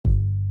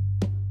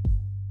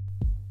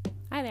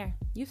Hi there,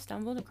 you've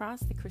stumbled across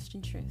The Christian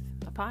Truth,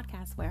 a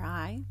podcast where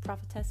I,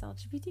 Prophetess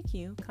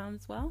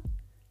LGBTQ,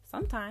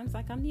 sometimes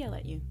I come to yell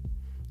at you.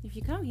 If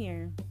you come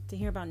here to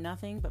hear about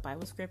nothing but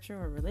Bible scripture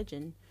or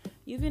religion,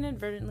 you've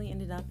inadvertently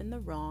ended up in the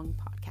wrong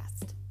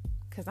podcast.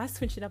 Because I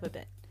switch it up a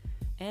bit.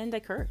 And I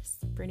curse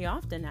pretty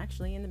often,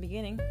 actually, in the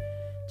beginning.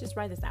 Just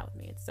ride this out with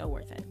me, it's so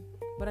worth it.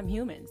 But I'm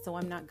human, so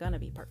I'm not gonna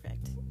be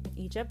perfect.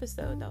 Each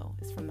episode, though,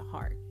 is from the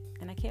heart,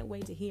 and I can't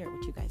wait to hear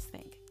what you guys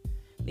think.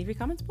 Leave your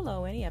comments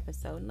below any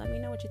episode and let me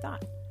know what you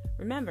thought.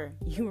 Remember,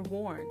 you were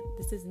warned.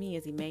 This is me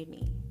as he made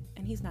me,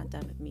 and he's not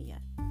done with me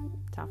yet.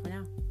 Ta for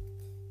now.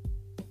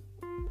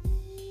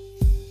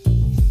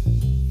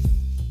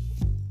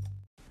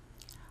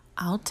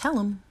 I'll tell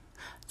them.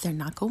 They're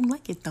not going to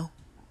like it, though.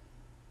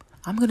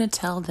 I'm going to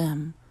tell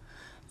them,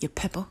 your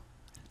Pepper,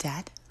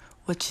 Dad,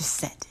 what you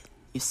said.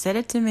 You said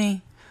it to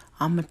me.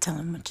 I'm going to tell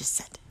them what you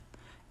said.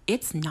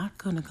 It's not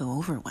going to go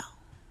over well.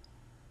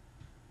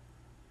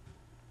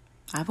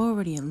 I've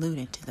already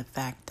alluded to the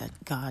fact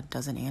that God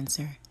doesn't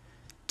answer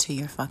to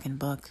your fucking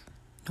book,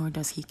 nor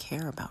does he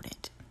care about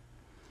it.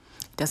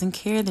 He doesn't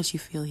care that you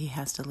feel he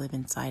has to live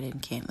inside it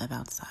and can't live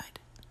outside.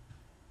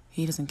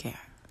 He doesn't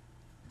care.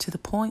 To the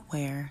point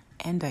where,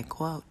 and I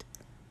quote,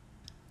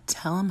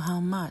 tell him how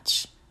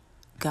much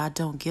God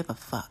don't give a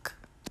fuck.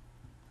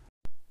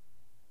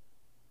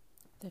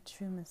 The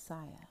true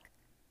Messiah.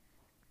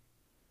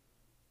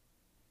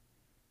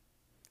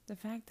 The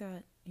fact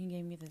that he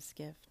gave me this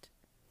gift,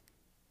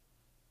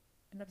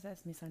 it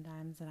upsets me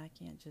sometimes that I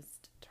can't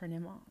just turn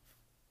him off.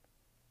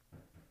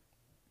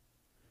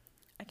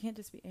 I can't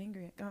just be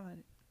angry at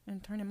God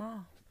and turn him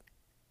off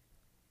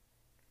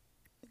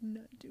and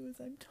not do as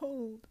I'm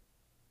told.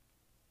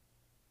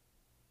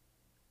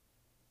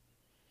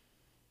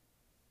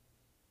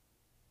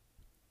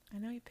 I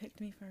know he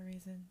picked me for a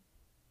reason,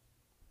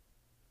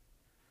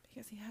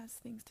 because he has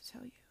things to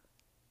tell you.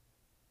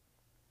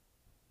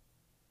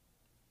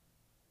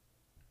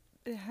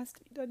 But it has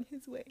to be done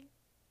his way.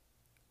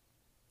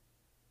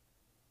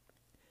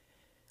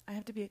 I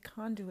have to be a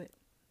conduit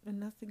and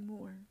nothing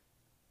more.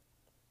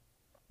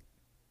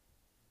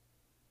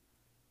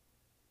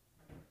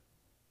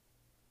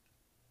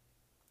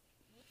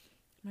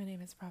 My name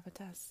is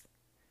Prophetess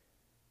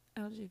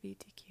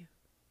LGBTQ,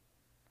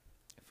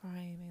 for I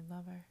am a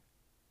lover,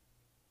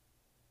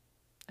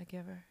 a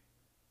giver,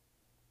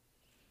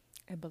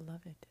 a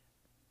beloved.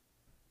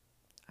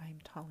 I am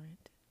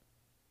tolerant.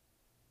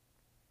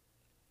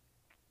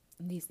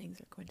 And these things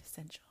are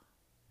quintessential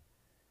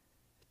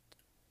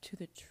to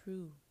the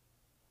true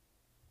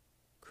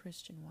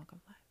Christian walk of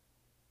life.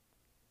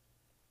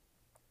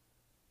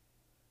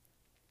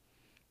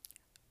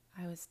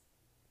 I was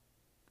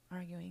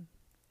arguing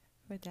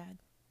with Dad.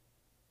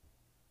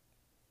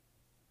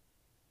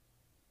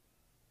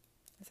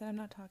 I said, I'm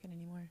not talking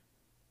anymore.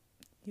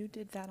 You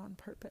did that on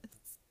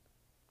purpose.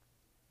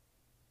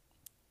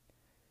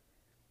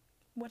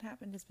 What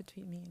happened is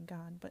between me and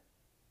God, but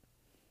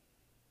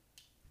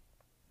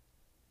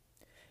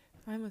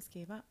I almost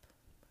gave up.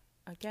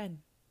 Again.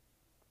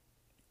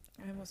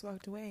 I almost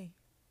walked away.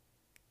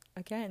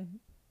 Again.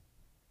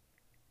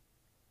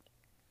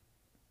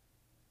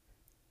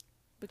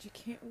 But you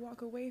can't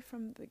walk away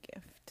from the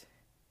gift.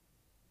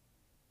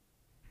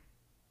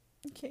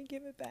 You can't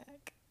give it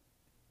back.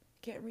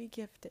 You can't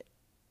re-gift it.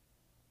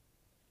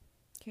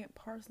 You can't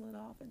parcel it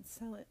off and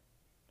sell it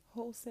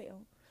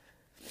wholesale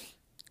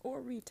or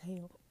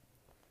retail.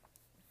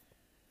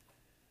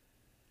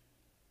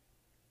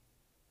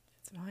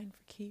 It's mine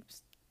for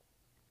keeps.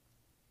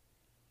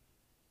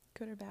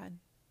 Good or bad.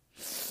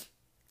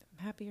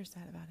 I'm happy or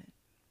sad about it.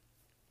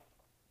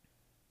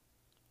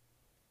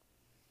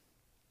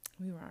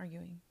 We were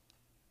arguing,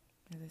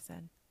 as I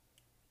said.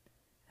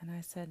 And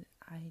I said,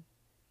 I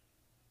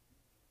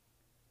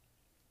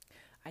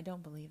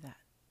don't believe that.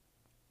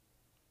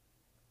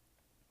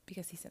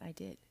 Because he said, I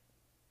did.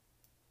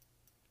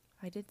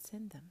 I did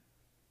send them.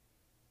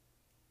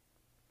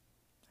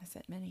 I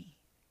sent many.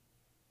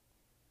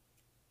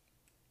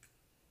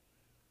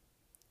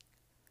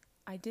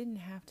 I didn't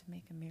have to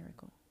make a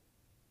miracle.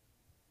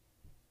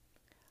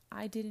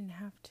 I didn't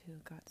have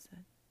to, God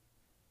said.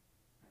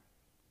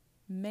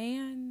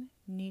 Man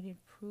needed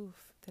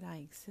proof that I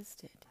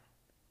existed.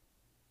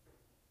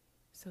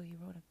 So he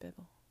wrote a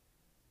Bible.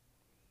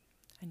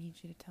 I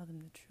need you to tell them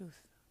the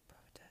truth,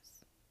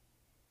 prophetess.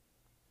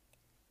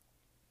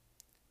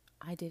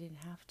 I didn't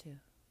have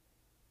to.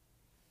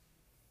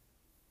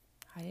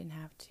 I didn't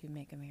have to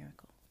make a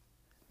miracle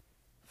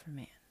for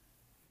man.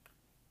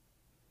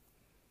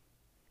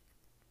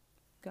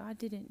 God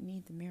didn't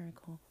need the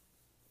miracle.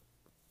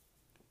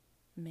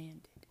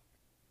 Man did.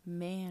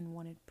 Man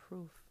wanted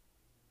proof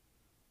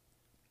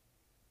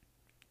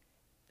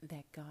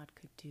that God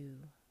could do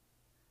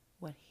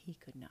what he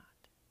could not.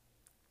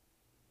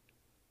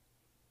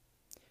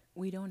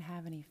 We don't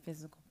have any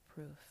physical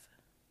proof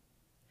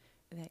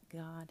that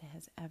God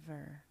has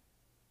ever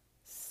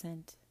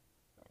sent,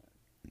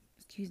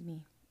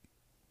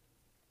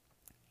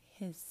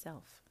 his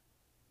self,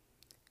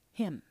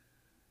 him,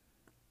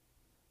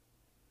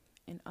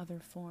 in other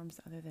forms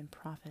other than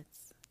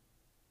prophets,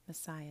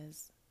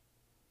 messiahs,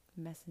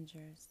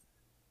 messengers.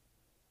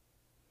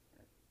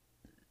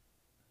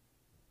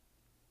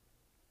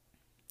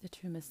 The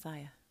true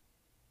Messiah.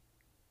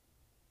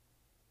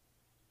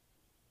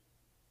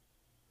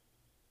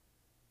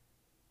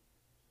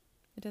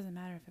 It doesn't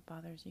matter if it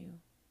bothers you,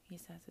 he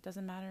says. It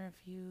doesn't matter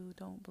if you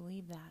don't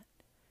believe that.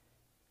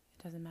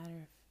 It doesn't matter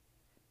if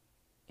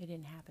it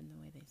didn't happen the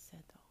way they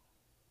said, though.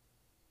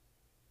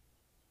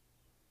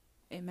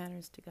 It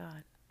matters to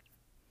God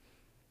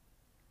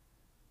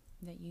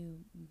that you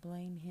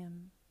blame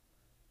him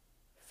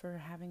for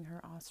having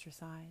her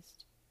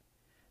ostracized,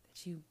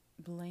 that you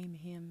blame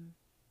him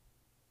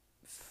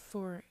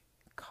for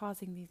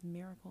causing these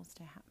miracles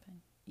to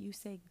happen. You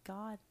say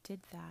God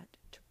did that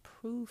to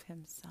prove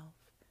himself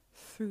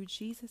through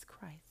Jesus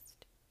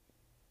Christ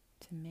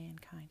to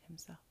mankind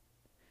himself.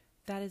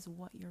 That is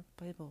what your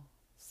Bible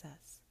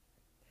says,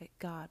 that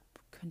God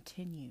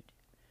continued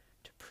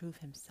to prove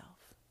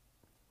himself.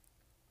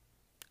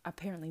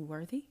 Apparently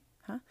worthy,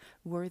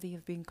 worthy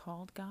of being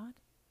called God,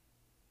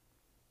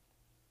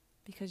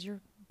 because your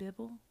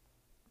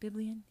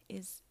Biblion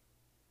is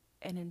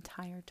an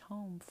entire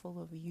tome full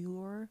of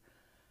your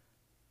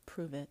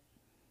prove it.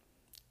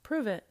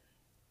 Got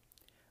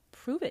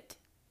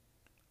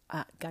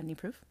any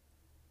proof?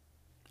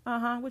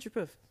 What's your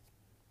proof?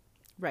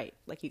 Right,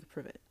 like you could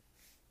prove it.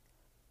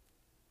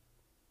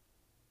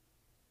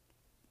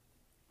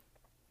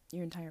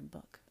 Your entire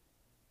book.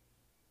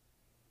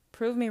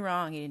 Prove me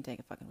wrong, he didn't take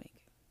a fucking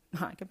week.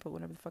 I can put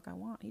whatever the fuck I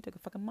want. He took a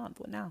fucking month.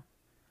 What now?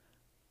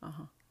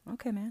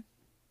 Okay, man.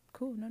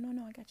 Cool. No,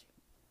 I got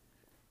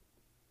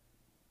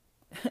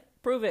you.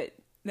 Prove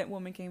it that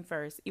woman came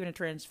first, even a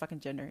trans fucking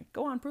gender.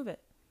 Go on, prove it.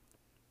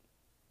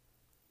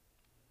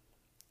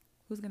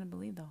 Who's going to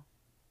believe, though?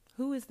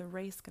 Who is the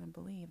race going to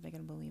believe? They're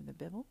going to believe the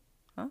Bible,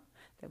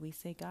 that we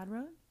say God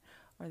wrote?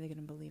 Or are they going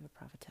to believe a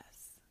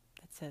prophetess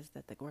that says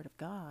that the word of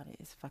God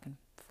is fucking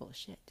full of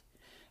shit?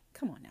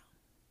 Come on now.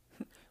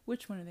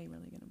 Which one are they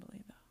really going to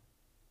believe, though?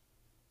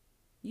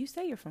 You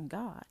say you're from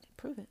God.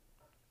 Prove it.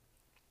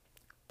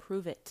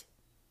 Prove it.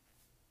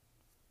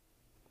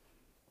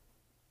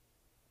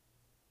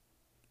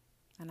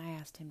 And I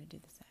asked him to do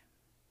the same.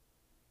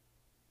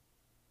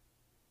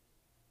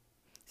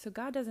 So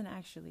God doesn't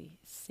actually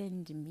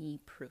send me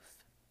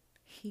proof.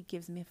 He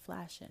gives me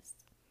flashes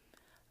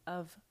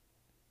of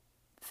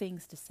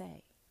things to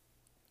say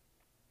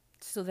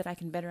so that I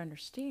can better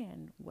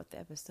understand what the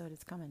episode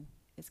is going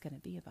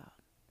to be about.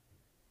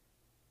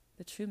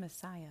 The true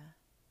Messiah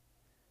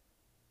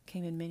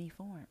came in many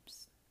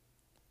forms.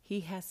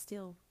 He has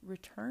still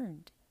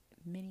returned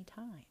many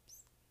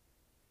times.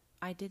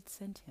 I did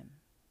send him.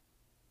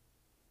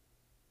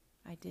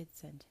 I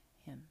sent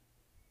him.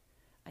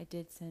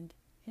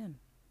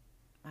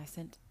 I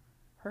sent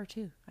her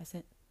too. I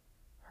sent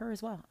her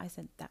as well. I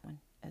sent that one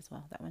as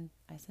well. That one.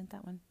 I sent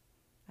that one.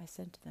 I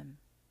sent them.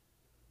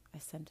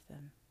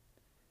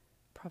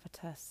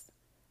 Prophetess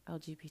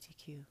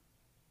LGBTQ.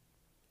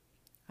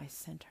 I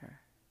sent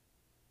her.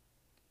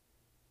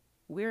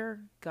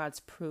 We're God's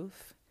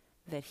proof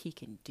that he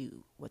can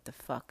do what the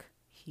fuck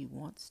he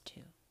wants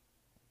to.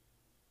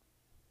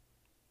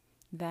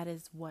 That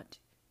is what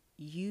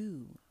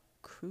you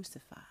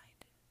crucified.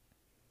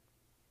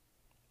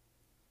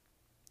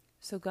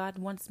 So God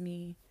wants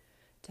me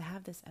to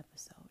have this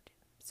episode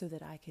so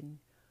that I can,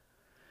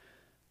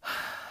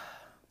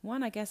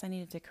 one, I guess I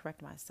needed to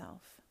correct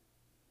myself.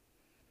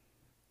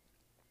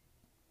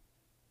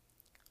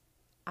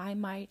 I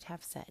might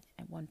have said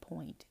at one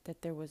point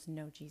that there was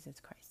no Jesus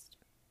Christ.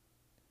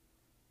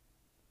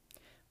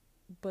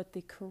 But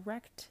the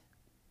correct,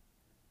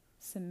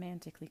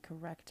 semantically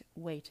correct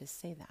way to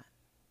say that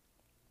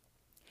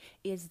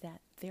is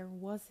that there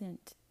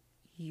wasn't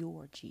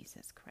your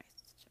Jesus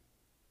Christ.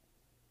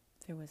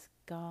 There was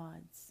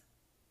God's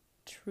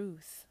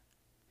truth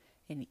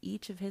in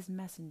each of his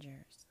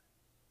messengers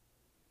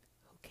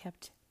who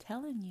kept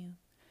telling you,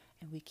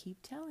 and we keep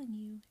telling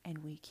you, and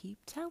we keep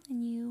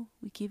telling you,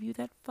 we give you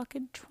that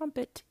fucking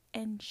trumpet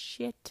and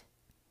shit.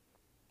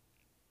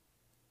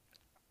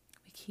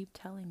 We keep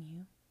telling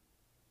you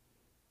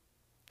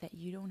that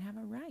you don't have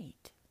a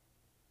right.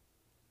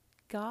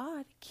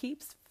 God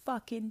keeps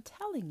fucking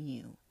telling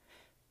you.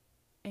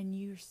 And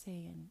you're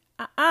saying,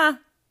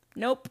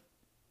 nope.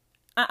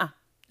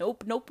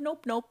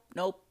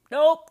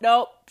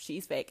 Nope.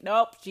 She's fake.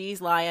 Nope.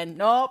 She's lying.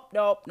 Nope.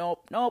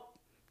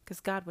 Because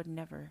God would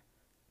never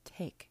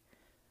take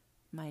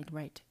my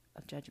right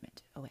of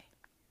judgment away.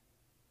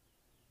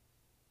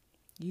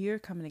 You're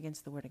coming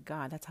against the word of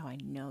God. That's how I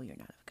know you're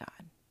not of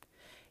God.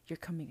 You're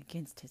coming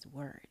against his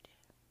word.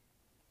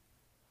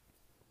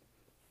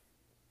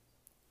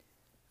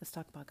 Let's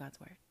talk about God's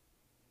word.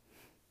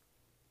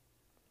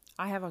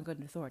 I have on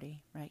good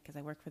authority, right? Because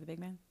I work for the big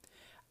man.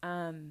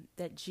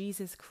 That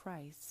Jesus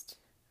Christ,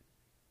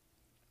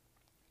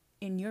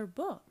 in your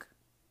book,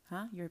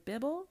 your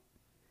Bible,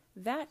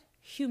 that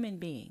human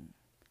being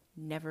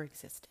never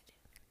existed.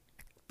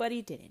 But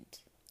he didn't.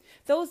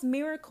 Those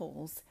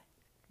miracles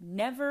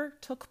never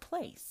took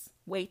place.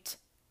 Wait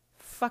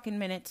fucking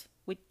minute.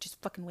 Wait,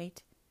 just fucking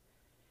wait.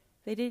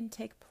 They didn't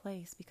take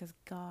place because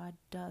God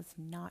does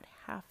not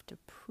have to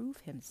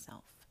prove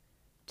himself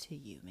to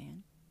you,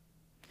 man.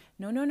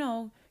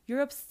 No.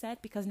 You're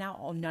upset because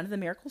now none of the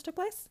miracles took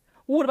place?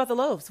 What about the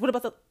loaves? What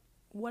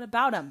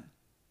about them?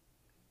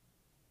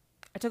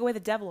 I took away the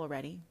devil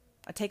already.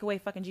 I take away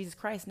fucking Jesus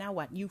Christ. Now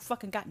what? You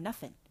fucking got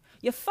nothing.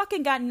 You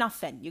fucking got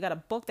nothing. You got a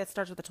book that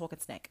starts with a talking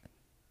snake.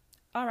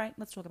 All right,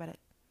 let's talk about it.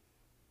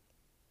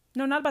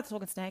 No, not about the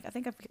talking snake.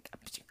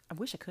 I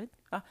wish I could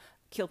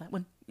kill that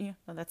one. Yeah,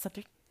 on that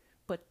subject.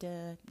 But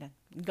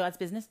God's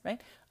business,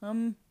 right?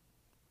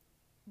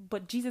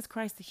 But Jesus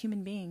Christ, the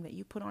human being that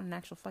you put on an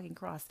actual fucking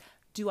cross,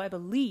 do I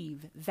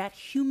believe that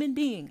human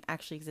being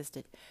actually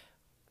existed?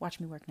 Watch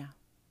me work now.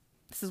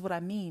 This is what I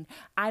mean.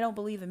 I don't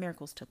believe the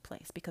miracles took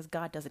place because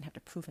God doesn't have to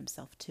prove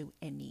himself to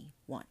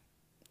anyone.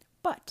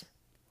 But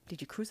did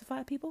you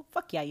crucify people?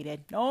 Fuck yeah, you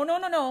did.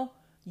 No.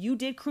 You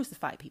did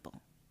crucify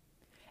people.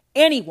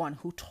 Anyone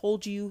who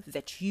told you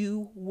that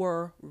you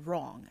were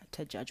wrong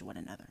to judge one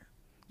another.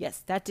 Yes,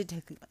 that did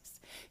take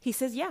place. He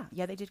says, yeah,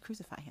 they did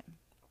crucify him.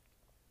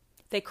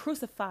 They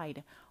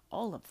crucified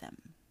all of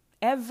them.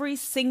 Every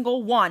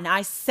single one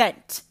I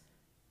sent.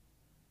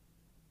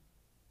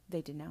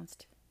 They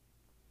denounced.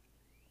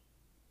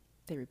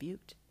 They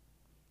rebuked.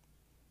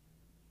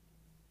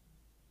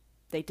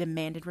 They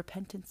demanded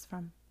repentance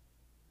from.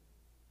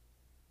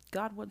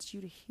 God wants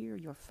you to hear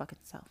your fucking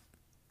self.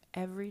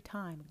 Every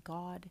time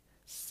God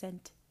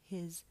sent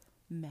his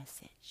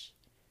message.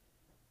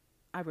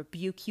 I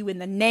rebuke you in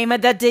the name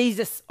of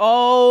Jesus.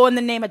 Oh, in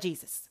the name of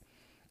Jesus.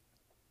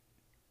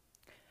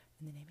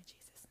 In the name of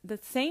Jesus. The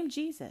same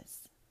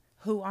Jesus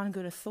who on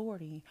good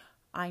authority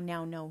I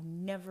now know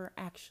never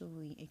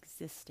actually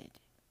existed.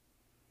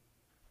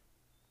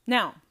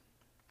 Now,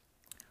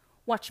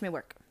 watch me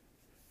work.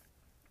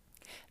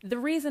 The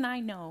reason I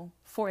know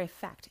for a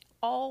fact,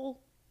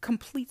 all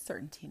complete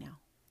certainty now.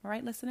 All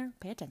right, listener,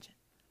 pay attention.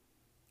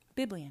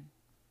 Biblian.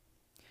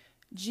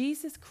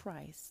 Jesus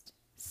Christ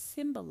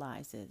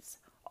symbolizes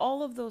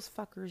all of those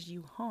fuckers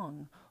you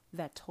hung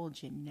that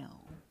told you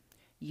no.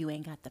 You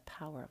ain't got the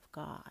power of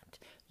God.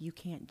 You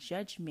can't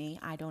judge me.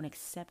 I don't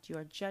accept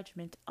your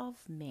judgment of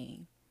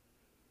me.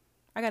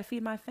 I got to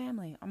feed my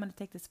family. I'm going to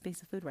take this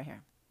piece of food right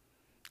here.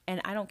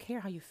 And I don't care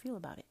how you feel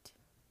about it.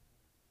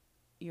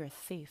 You're a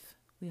thief.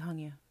 We hung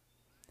you.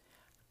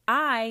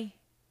 I'm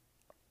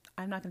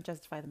not going to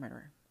justify the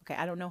murderer. Okay,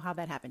 I don't know how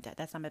that happened.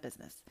 That's not my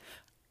business.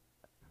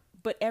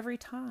 But every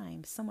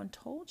time someone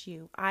told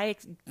you, I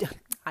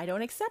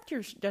don't accept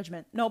your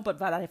judgment. No,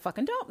 but I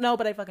fucking don't. No,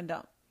 but I fucking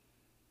don't.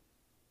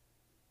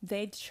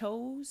 They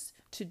chose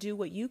to do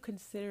what you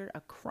consider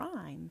a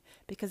crime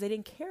because they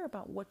didn't care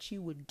about what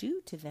you would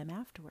do to them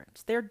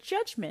afterwards. Their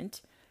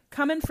judgment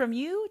coming from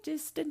you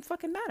just didn't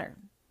fucking matter.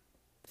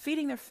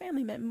 Feeding their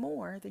family meant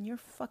more than your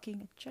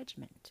fucking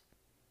judgment.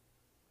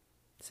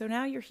 So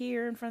now you're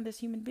here in front of this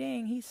human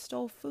being. He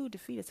stole food to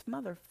feed his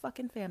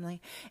motherfucking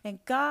family.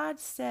 And God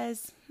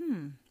says,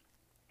 you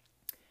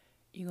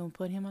gonna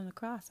put him on the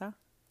cross, huh?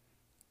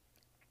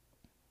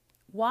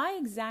 Why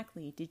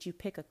exactly did you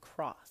pick a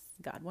cross?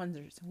 God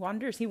wonders.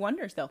 He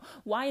wonders though.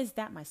 Why is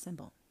that my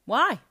symbol?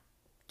 Why?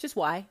 Just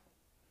why?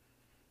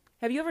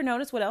 Have you ever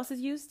noticed what else is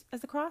used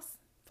as the cross?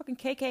 Fucking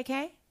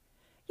KKK?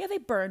 Yeah, they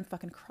burn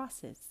fucking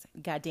crosses.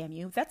 God damn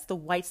you. That's the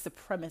white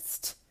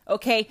supremacist.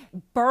 Okay,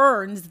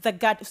 burns the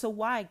God. So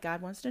why?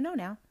 God wants to know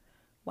now.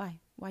 Why?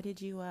 Why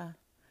did you?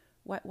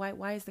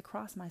 Why is the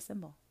cross my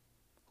symbol?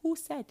 Who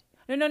said?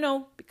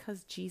 No.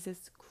 Because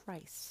Jesus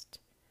Christ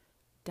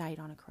died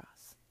on a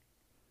cross.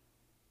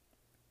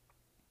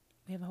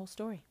 We have a whole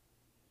story.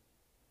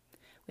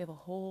 We have a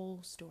whole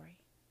story.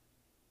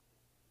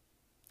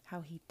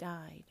 How he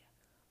died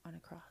on a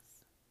cross.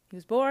 He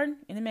was born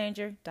in a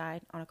manger,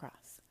 died on a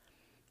cross.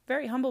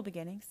 Very humble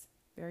beginnings,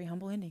 very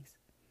humble endings.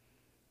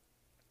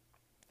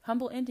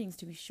 Humble endings,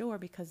 to be sure,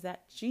 because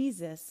that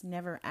Jesus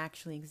never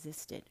actually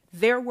existed.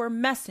 There were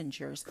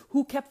messengers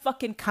who kept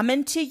fucking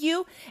coming to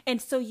you,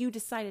 and so you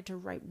decided to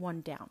write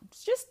one down.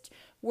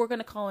 We're going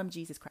to call him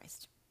Jesus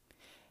Christ.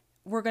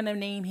 We're going to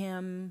name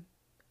him,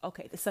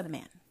 the Son of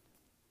Man.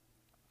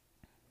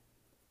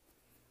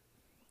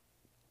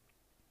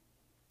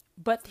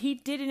 But he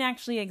didn't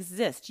actually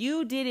exist.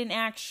 You didn't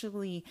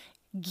actually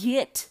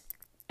get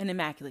an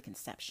Immaculate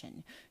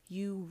Conception.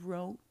 You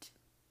wrote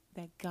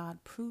that God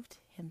proved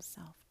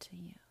himself to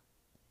you.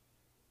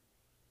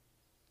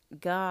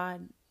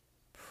 God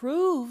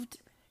proved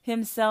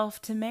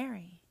himself to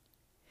Mary.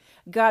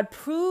 God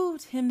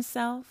proved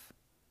himself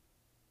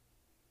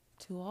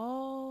to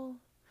all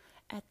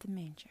at the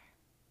manger.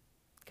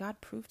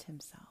 God proved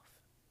himself.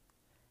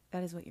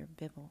 That is what your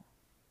Bible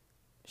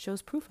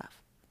shows proof of.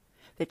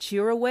 That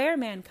you're aware,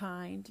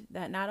 mankind,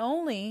 that not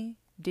only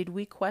did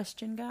we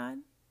question God,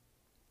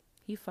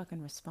 he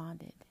fucking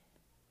responded.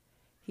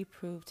 He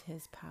proved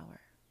his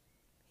power.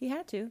 He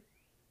had to.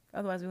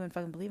 Otherwise, we wouldn't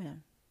fucking believe in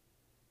him.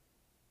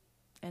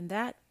 And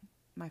that,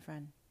 my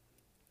friend,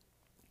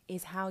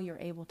 is how you're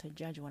able to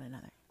judge one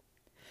another.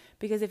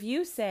 Because if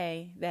you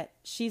say that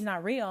she's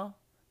not real,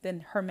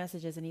 then her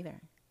message isn't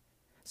either.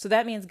 So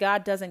that means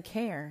God doesn't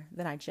care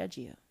that I judge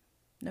you.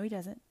 No, he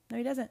doesn't. No,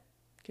 he doesn't.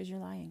 Because you're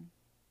lying.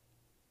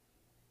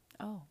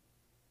 Oh,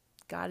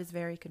 God is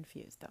very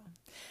confused, though.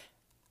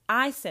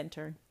 I sent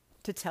her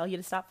to tell you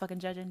to stop fucking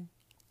judging.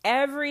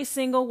 Every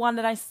single one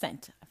that I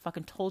sent, I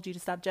fucking told you to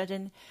stop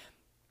judging.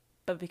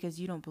 But because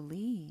you don't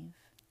believe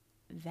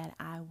that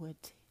I would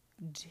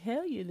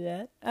tell you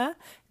that,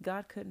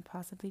 God couldn't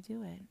possibly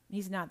do it.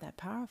 He's not that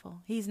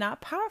powerful. He's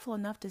not powerful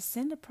enough to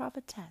send a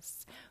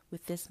prophetess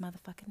with this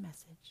motherfucking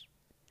message.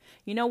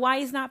 You know why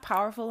he's not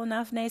powerful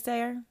enough,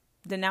 naysayer,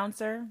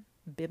 denouncer,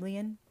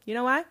 Biblian? You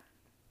know why?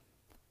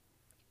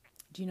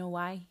 Do you know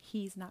why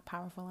he's not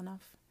powerful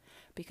enough?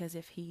 Because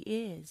if he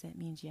is, it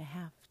means you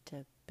have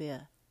to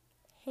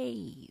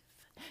behave.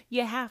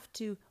 You have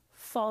to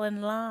fall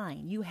in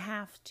line. You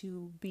have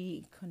to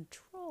be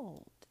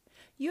controlled.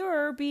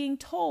 You're being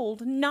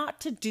told not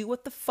to do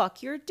what the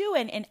fuck you're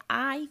doing, and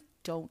I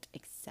don't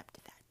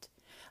accept that.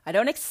 I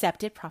don't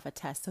accept it,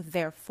 prophetess, so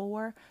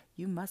therefore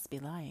you must be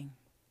lying.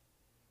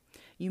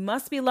 You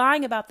must be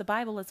lying about the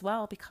Bible as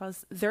well,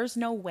 because there's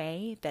no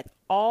way that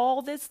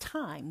all this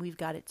time we've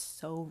got it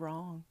so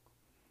wrong.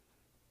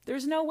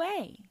 There's no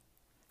way.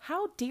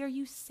 How dare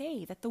you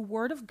say that the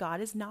Word of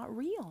God is not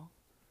real?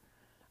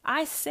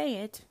 I say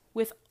it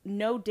with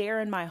no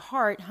dare in my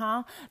heart,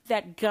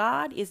 that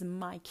God is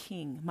my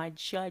king, my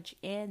judge,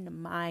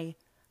 and my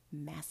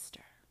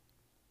master.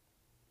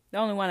 The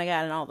only one I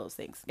got in all those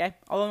things, okay?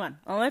 Only one.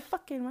 Only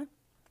fucking one.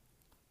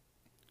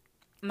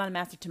 I'm not a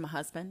master to my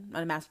husband. I'm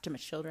not a master to my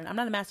children. I'm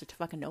not a master to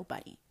fucking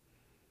nobody.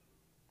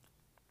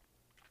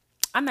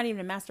 I'm not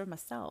even a master of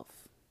myself.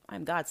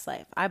 I'm God's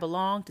slave. I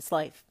belong to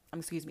slave.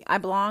 I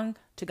belong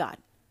to God.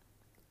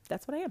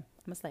 That's what I am.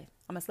 I'm a slave.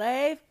 I'm a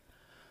slave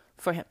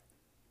for him.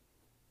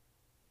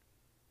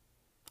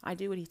 I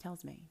do what he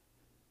tells me.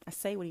 I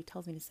say what he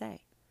tells me to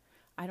say.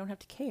 I don't have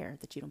to care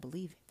that you don't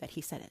believe that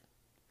he said it.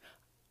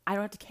 I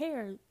don't have to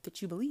care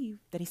that you believe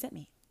that he sent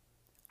me.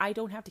 I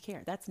don't have to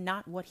care. That's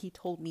not what he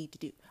told me to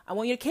do. I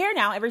want you to care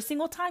now every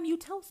single time you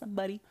tell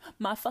somebody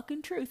my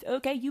fucking truth.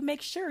 Okay, you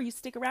make sure you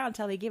stick around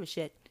until they give a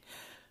shit.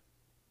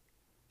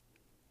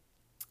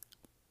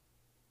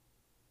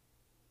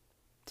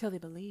 Till they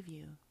believe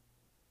you.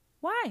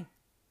 Why?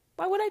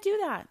 Why would I do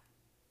that?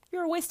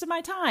 You're a waste of my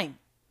time.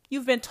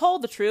 You've been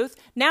told the truth.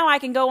 Now I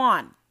can go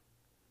on.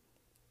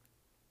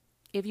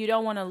 If you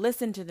don't want to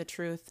listen to the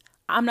truth,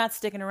 I'm not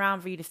sticking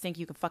around for you to think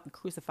you can fucking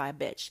crucify a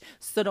bitch.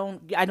 So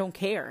I don't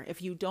care if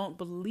you don't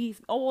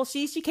believe. Oh, well,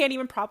 she can't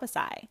even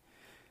prophesy.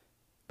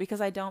 Because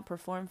I don't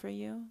perform for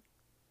you,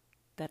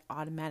 that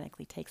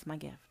automatically takes my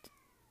gift.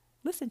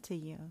 Listen to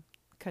you.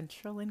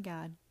 Controlling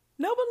God.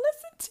 No, but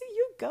listen to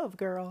you go,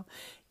 girl.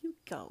 You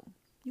go.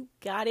 You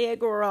got it,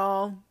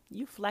 girl.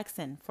 You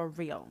flexing for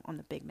real on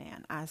the big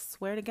man. I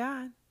swear to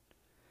God.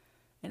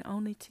 And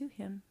only to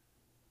him.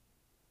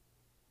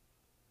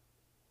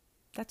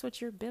 That's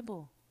what your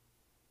Bible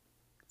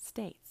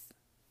states.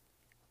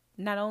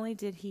 Not only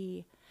did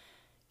he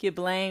get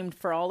blamed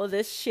for all of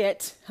this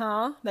shit,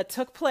 that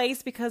took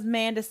place because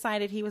man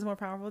decided he was more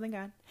powerful than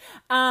God.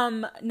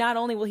 Not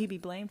only will he be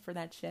blamed for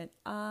that shit,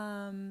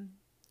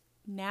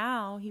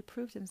 now he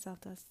proved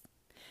himself to us.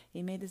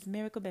 He made this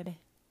miracle baby.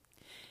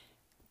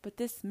 But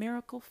this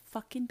miracle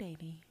fucking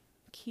baby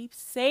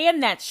keeps saying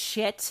that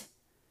shit.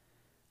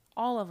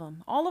 All of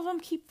them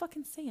keep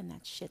fucking saying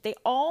that shit. They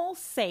all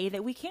say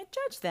that we can't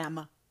judge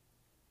them.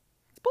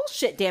 It's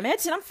bullshit, damn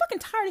it. And I'm fucking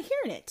tired of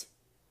hearing it.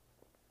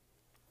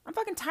 I'm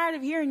fucking tired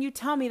of hearing you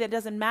tell me that it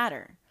doesn't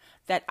matter,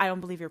 that I don't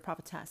believe you're a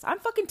prophetess. I'm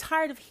fucking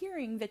tired of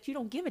hearing that you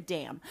don't give a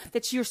damn,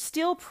 that you're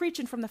still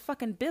preaching from the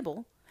fucking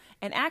Bible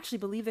and actually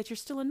believe that you're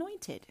still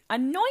anointed.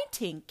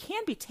 Anointing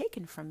can be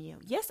taken from you.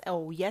 Yes,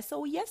 oh yes,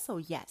 oh yes, oh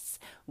yes.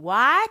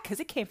 Why? Because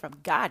it came from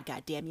God,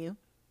 goddamn you.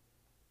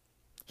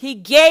 He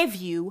gave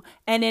you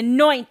an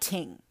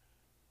anointing.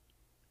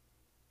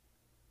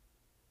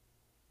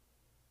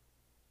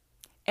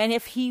 And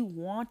if he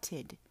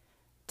wanted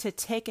to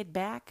take it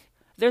back,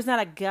 there's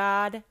not a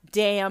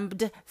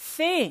goddamned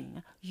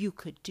thing you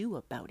could do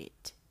about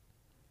it.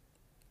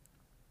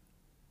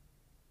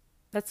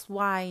 That's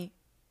why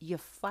you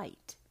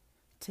fight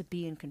to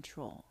be in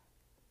control.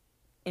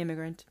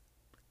 Immigrant,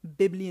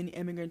 Biblian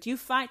immigrant, you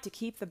fight to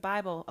keep the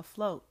Bible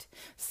afloat.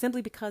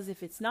 Simply because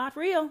if it's not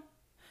real,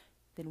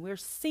 then we're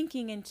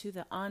sinking into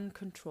the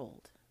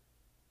uncontrolled.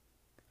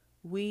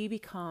 We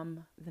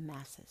become the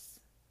masses.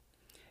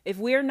 If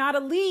we're not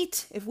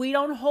elite, if we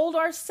don't hold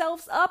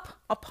ourselves up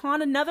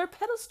upon another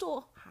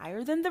pedestal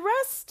higher than the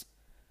rest,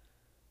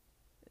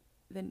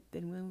 then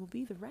we will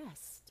be the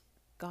rest.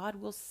 God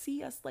will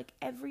see us like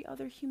every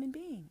other human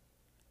being.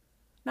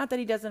 Not that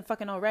he doesn't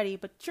fucking already,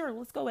 but sure,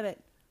 let's go with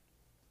it.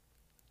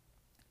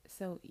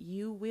 So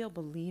you will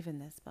believe in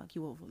this book.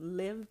 You will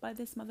live by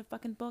this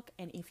motherfucking book.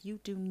 And if you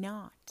do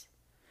not,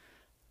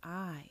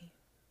 I,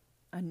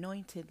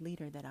 anointed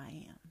leader that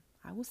I am,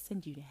 I will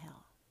send you to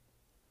hell.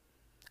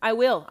 I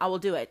will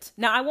do it.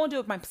 Now, I won't do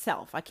it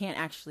myself. I can't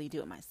actually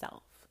do it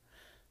myself.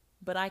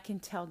 But I can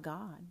tell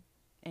God,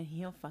 and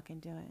he'll fucking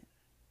do it.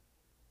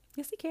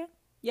 Yes, he can.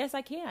 Yes,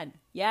 I can.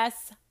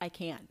 Yes, I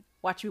can.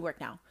 Watch me work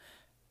now.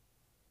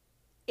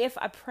 If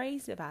I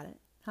praise about it,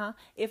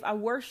 if I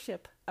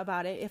worship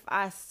about it, if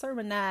I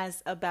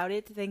sermonize about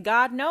it, then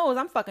God knows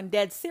I'm fucking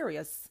dead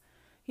serious.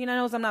 He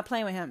knows I'm not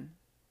playing with him.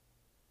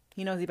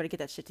 He knows he better get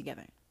that shit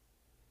together.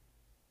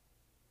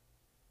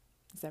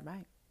 Is that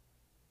right?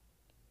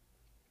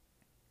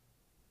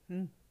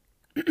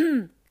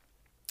 And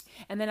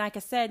then, like I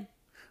said,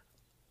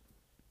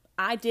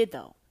 I did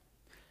though.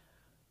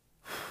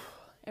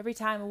 Every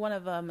time one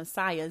of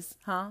Messiahs,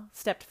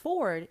 stepped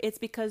forward, it's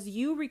because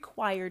you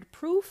required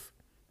proof,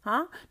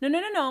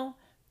 No.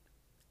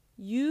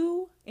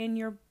 You, in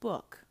your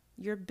book,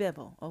 your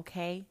Bible,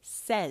 okay,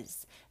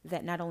 says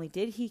that not only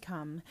did he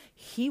come,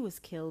 he was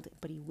killed,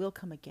 but he will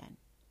come again.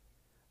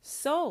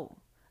 So,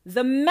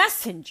 the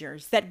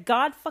messengers that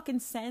God fucking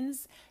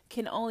sends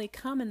can only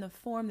come in the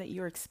form that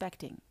you're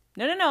expecting.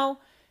 No.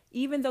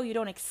 Even though you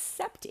don't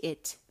accept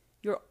it,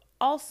 you're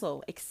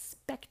also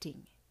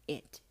expecting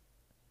it.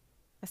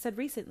 I said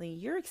recently,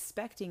 you're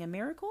expecting a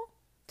miracle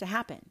to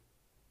happen,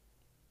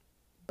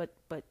 but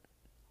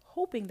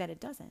hoping that it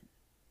doesn't.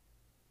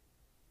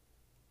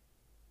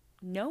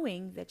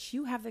 Knowing that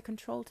you have the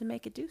control to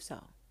make it do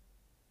so.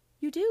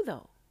 You do,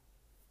 though.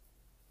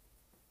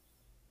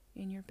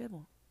 In your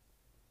Bible.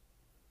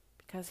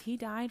 Because he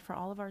died for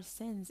all of our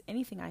sins.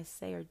 Anything I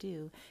say or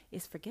do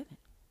is forgiven.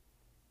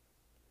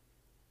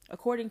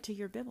 According to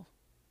your Bible.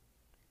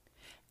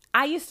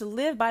 I used to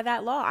live by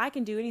that law. I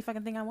can do any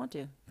fucking thing I want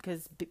to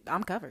because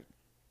I'm covered.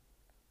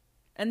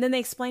 And then they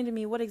explained to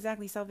me what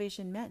exactly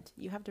salvation meant.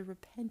 You have to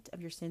repent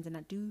of your sins and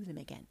not do them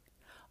again.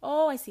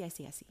 Oh, I see.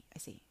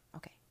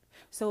 Okay.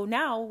 So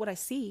now what I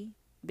see,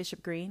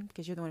 Bishop Green,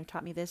 because you're the one who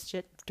taught me this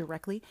shit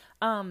directly,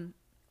 I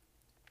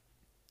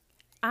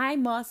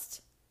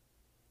must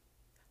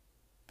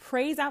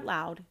praise out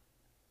loud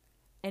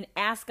and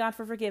ask God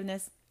for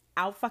forgiveness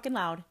out fucking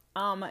loud,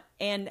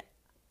 and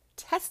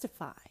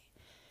testify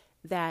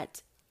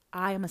that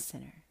I am a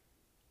sinner.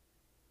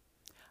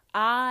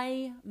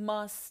 I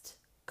must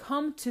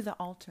come to the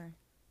altar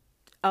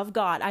of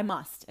God. I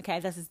must. Okay,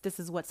 this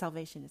is what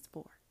salvation is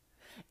for.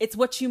 It's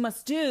what you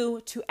must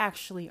do to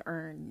actually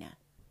earn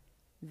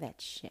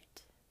that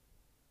shit.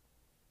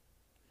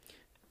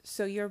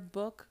 So your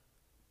book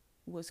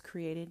was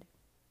created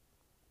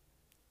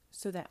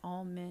so that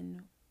all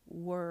men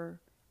were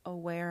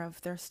aware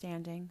of their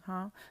standing,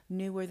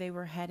 knew where they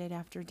were headed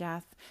after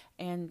death,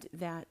 and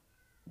that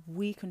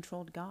we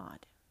controlled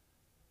God.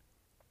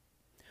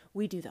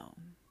 We do, though.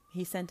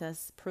 He sent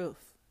us proof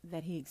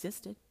that he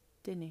existed,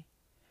 didn't he?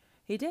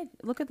 He did.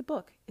 Look at the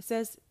book. It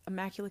says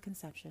Immaculate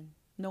Conception.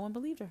 No one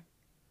believed her.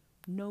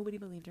 Nobody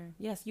believed her.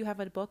 Yes, you have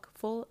a book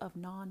full of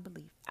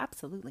non-belief.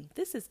 Absolutely.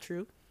 This is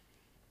true.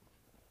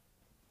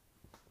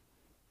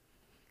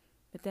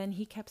 But then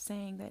he kept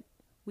saying that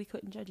we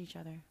couldn't judge each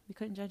other. We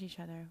couldn't judge each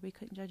other. We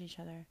couldn't judge each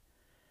other.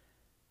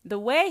 The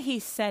way he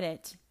said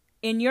it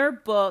in your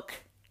book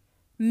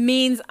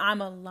means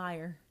I'm a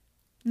liar.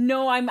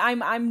 No,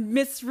 I'm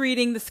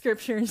misreading the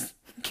scriptures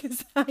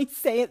because I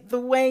say it the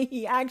way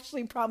he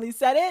actually probably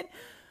said it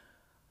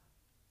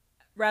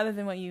rather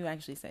than what you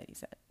actually said he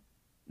said.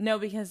 No,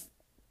 because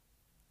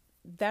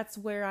that's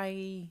where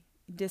I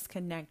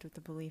disconnect with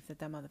the belief that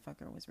that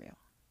motherfucker was real.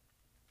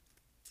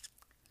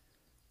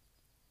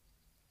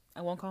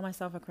 I won't call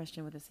myself a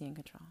Christian with a C in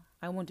control.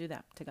 I won't do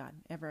that to God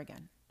ever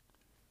again.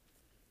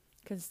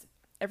 Because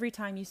every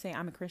time you say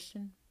I'm a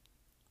Christian,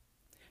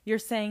 you're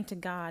saying to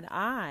God,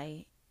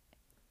 I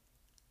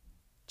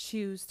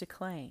choose to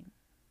claim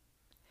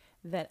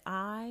that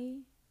I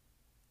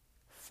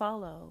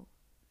follow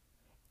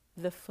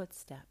the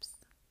footsteps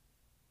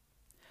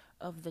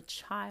of the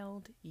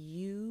child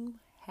you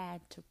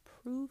had to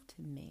prove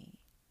to me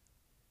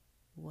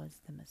was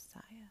the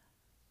Messiah.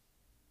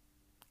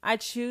 I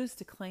choose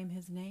to claim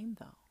his name,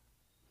 though.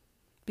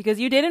 Because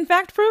you did, in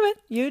fact, prove it.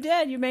 You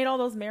did. You made all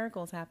those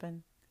miracles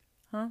happen.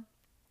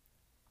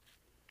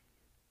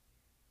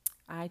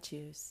 I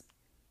choose,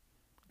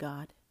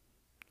 God,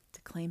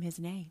 to claim his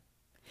name.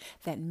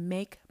 That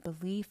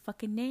make-believe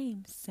fucking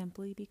name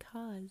simply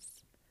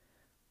because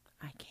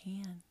I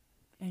can.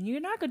 And you're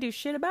not going to do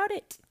shit about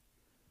it.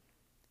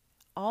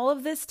 All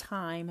of this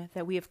time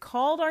that we have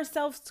called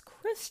ourselves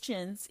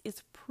Christians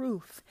is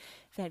proof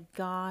that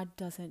God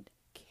doesn't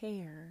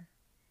care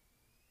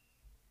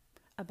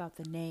about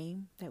the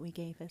name that we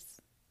gave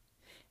us,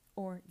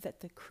 or that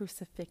the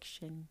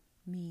crucifixion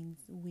means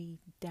we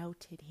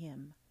doubted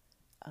him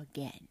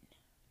again.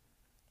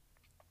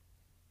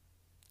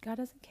 God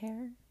doesn't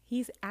care.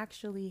 He's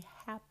actually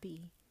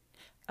happy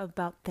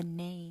about the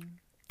name.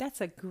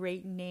 That's a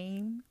great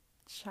name,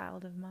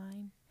 child of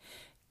mine.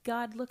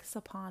 God looks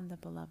upon the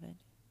beloved.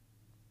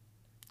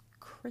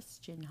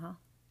 Christian,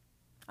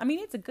 I mean,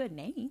 it's a good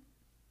name.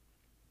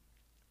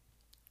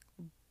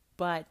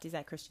 But is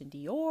that Christian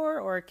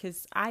Dior, or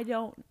because I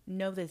don't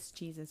know this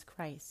Jesus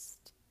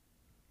Christ?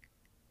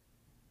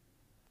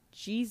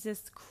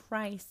 Jesus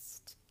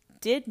Christ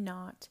did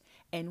not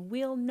and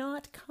will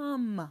not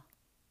come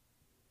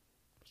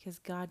because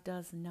God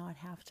does not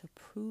have to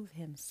prove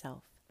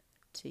himself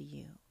to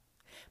you.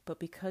 But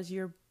because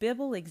your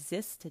Bible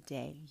exists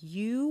today,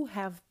 you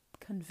have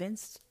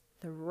convinced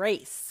the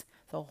race,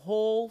 the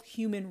whole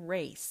human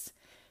race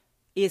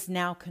is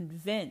now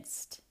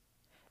convinced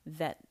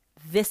that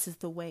this is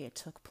the way it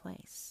took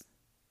place.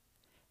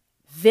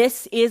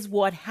 This is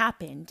what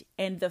happened,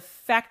 and the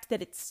fact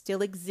that it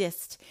still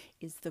exists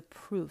is the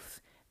proof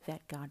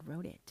that God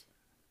wrote it.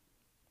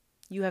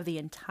 You have the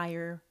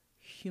entire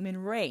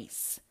human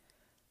race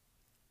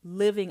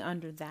living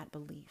under that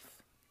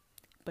belief.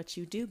 But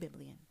you do,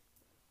 Biblian.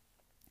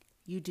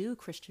 You do,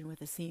 Christian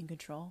with a C in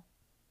control.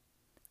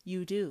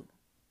 You do.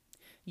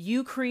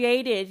 You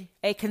created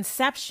a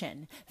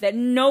conception that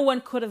no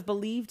one could have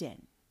believed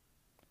in.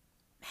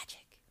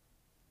 Magic.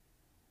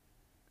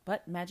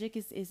 But magic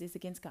is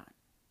against God.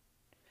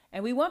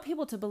 And we want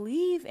people to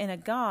believe in a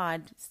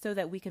God so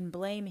that we can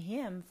blame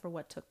him for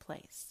what took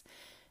place.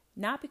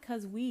 Not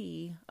because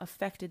we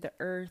affected the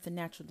earth and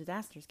natural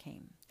disasters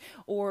came,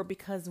 or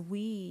because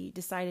we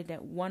decided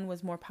that one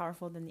was more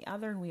powerful than the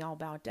other and we all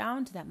bowed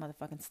down to that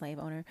motherfucking slave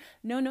owner.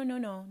 No.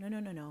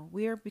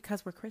 We're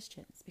because we're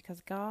Christians,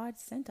 because God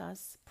sent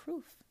us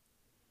proof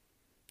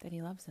that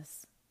he loves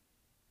us.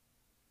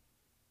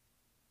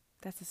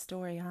 That's the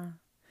story, huh?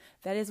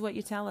 That is what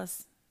you tell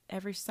us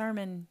every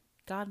sermon.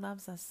 God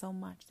loves us so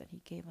much that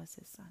he gave us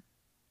his son.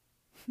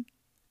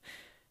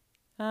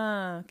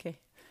 Okay.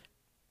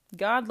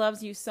 God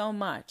loves you so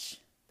much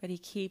that he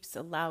keeps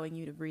allowing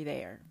you to breathe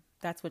air.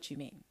 That's what you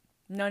mean.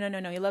 No.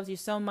 He loves you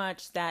so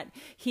much that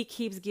he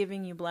keeps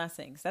giving you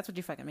blessings. That's what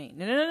you fucking mean.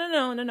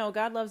 No.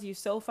 God loves you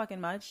so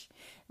fucking much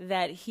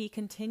that he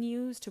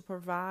continues to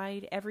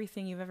provide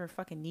everything you've ever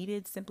fucking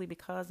needed simply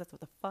because that's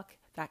what the fuck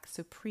that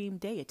supreme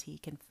deity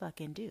can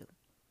fucking do.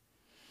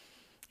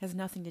 It has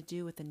nothing to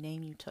do with the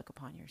name you took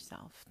upon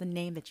yourself, the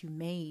name that you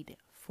made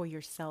for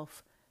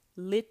yourself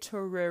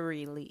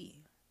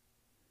literally.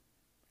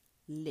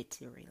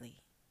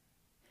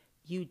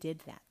 You did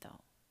that though.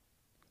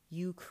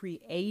 You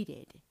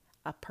created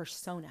a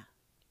persona.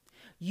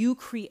 You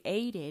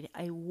created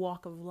a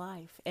walk of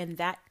life, and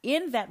that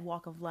in that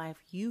walk of life,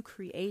 you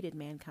created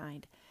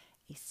mankind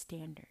a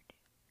standard.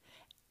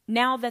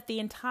 Now that the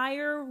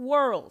entire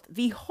world,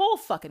 the whole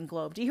fucking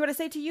globe, do you hear what I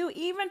say to you?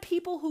 Even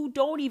people who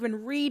don't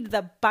even read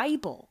the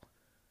Bible,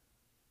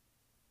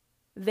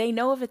 they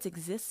know of its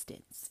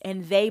existence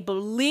and they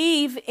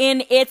believe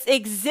in its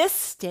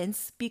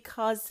existence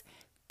because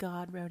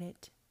God wrote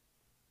it.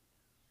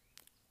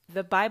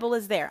 The Bible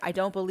is there. I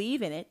don't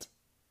believe in it,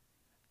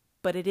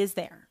 but it is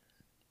there.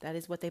 That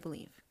is what they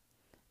believe.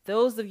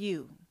 Those of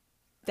you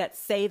that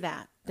say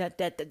that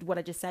what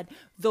I just said,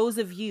 those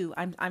of you,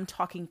 I'm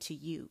talking to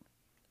you.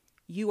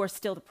 You are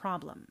still the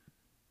problem.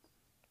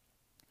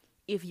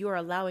 If you are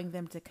allowing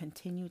them to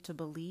continue to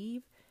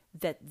believe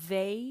that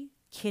they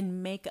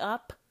can make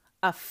up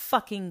a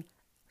fucking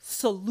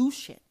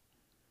solution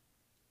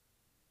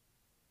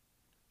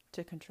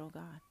to control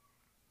God.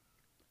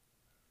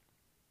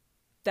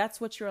 That's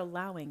what you're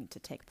allowing to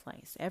take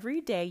place. Every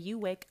day you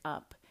wake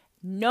up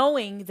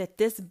knowing that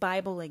this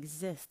Bible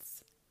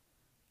exists,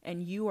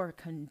 and you are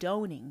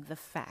condoning the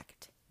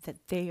fact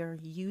that they are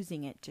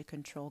using it to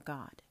control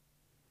God.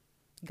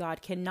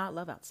 God cannot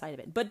love outside of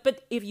it.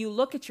 But if you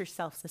look at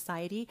yourself,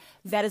 society,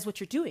 that is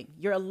what you're doing.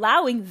 You're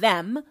allowing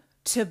them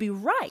to be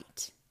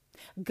right.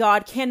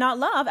 God cannot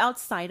love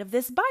outside of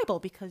this Bible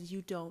because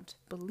you don't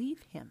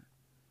believe him.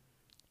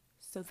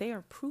 So they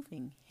are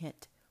proving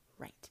it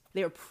right.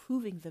 They are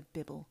proving the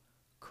Bible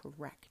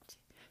correct.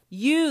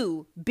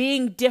 You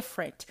being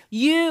different,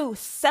 you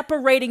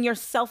separating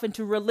yourself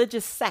into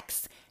religious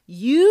sects,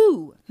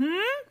 you're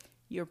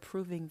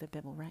proving the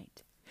Bible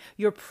right.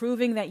 You're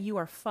proving that you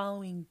are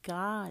following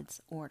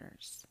God's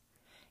orders,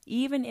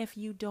 even if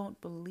you don't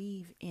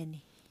believe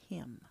in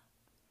him.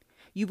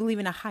 You believe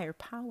in a higher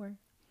power,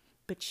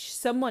 but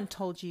someone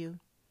told you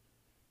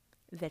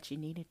that you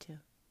needed to.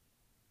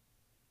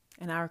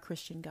 And our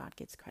Christian God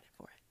gets credit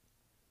for it.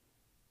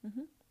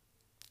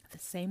 The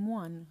same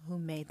one who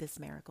made this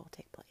miracle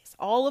take place.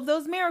 All of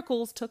those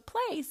miracles took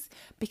place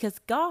because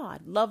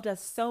God loved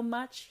us so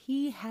much,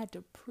 he had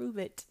to prove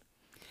it.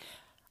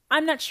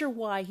 I'm not sure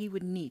why he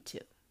would need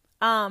to.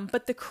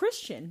 But the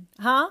Christian,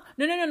 No.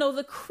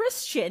 The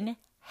Christian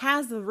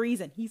has the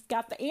reason. He's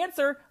got the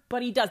answer,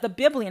 but he does. The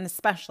Biblian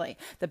especially.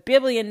 The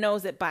Biblian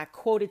knows it by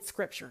quoted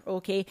scripture,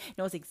 okay?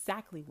 Knows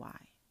exactly why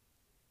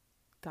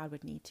God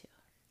would need to.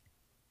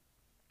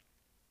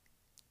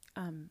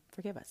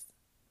 Forgive us.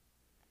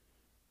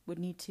 Would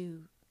need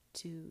to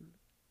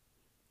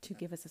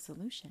give us a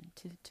solution,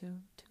 to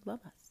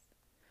love us.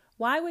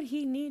 Why would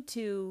he need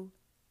to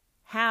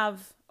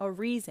have a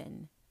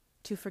reason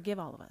to forgive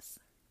all of us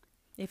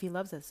if he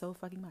loves us so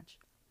fucking much?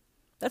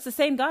 That's the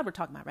same God we're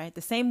talking about, right?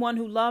 The same one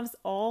who loves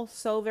all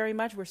so very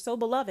much. We're so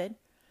beloved,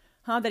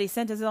 that he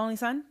sent his only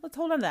son. Let's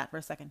hold on to that for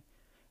a second.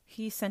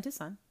 He sent his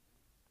son.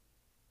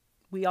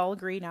 We all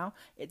agree now.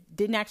 It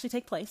didn't actually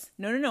take place.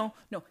 No.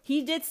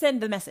 He did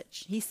send the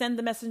message. He sent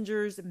the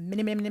messengers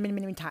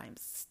many times.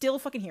 Still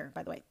fucking here,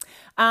 by the way.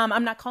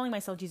 I'm not calling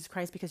myself Jesus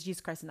Christ because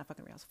Jesus Christ is not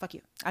fucking real. So fuck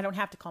you. I don't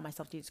have to call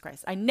myself Jesus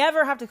Christ. I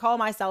never have to call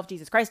myself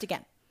Jesus Christ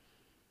again.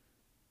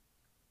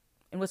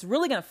 And what's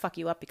really going to fuck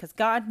you up, because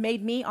God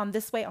made me on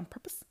this way on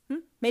purpose,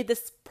 made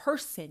this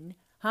person,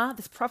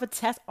 this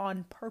prophetess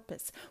on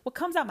purpose. What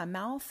comes out my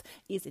mouth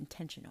is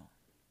intentional.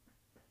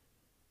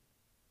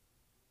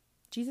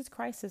 Jesus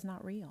Christ is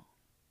not real.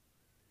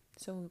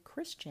 So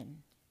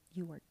Christian,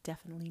 you are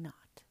definitely not.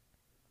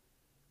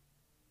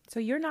 So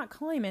you're not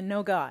claiming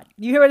no God.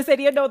 You hear what I say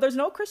to you? No, there's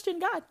no Christian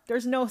God.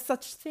 There's no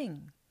such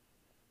thing.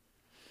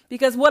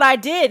 Because what I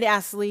did,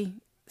 Ashley,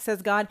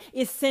 says God,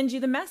 is send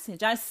you the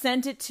message. I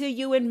sent it to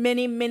you in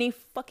many, many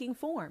fucking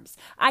forms.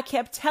 I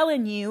kept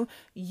telling you,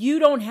 you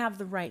don't have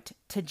the right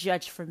to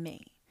judge for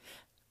me.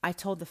 I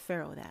told the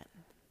Pharaoh that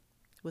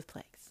with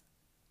plagues.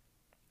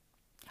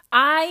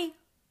 I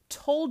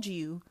told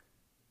you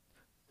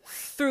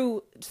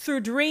through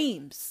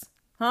dreams,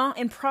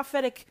 and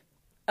prophetic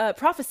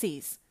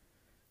prophecies,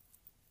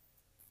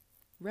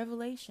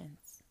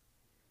 revelations.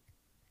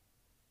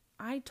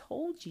 I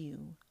told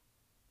you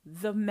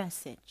the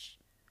message.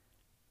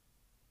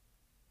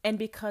 And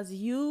because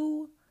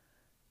you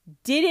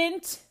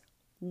didn't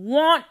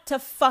want to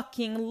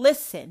fucking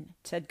listen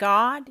to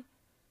God,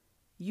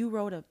 you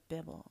wrote a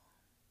Bible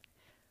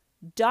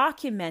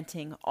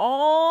documenting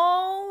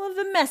all of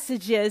the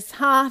messages,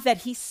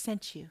 that he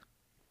sent you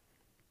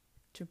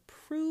to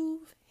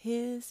prove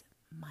his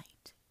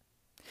might,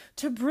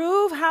 to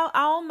prove how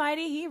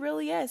almighty he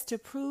really is, to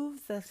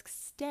prove the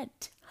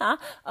extent,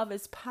 of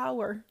his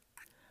power.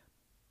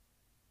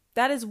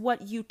 That is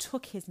what you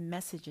took his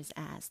messages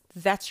as.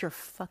 That's your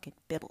fucking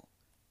Bible,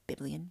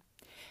 Biblian.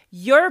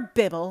 Your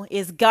Bible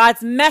is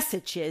God's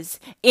messages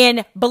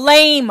in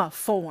blame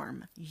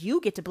form. You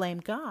get to blame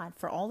God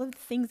for all of the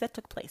things that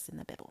took place in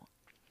the Bible.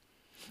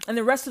 And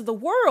the rest of the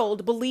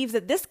world believes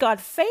that this God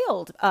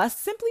failed us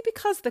simply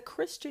because the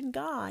Christian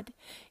God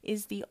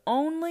is the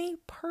only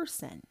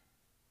person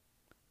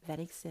that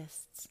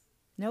exists.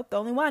 Nope, the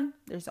only one.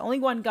 There's only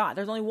one God.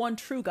 There's only one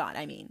true God,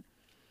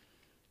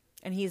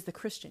 And he is the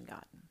Christian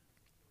God.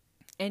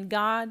 And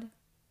God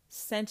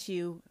sent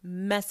you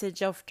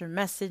message after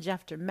message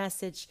after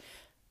message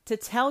to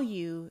tell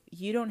you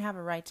you don't have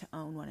a right to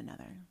own one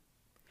another.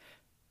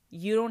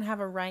 You don't have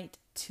a right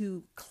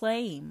to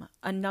claim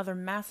another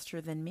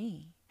master than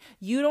me.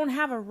 You don't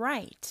have a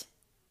right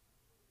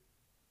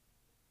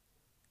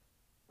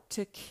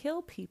to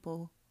kill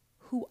people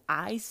who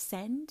I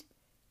send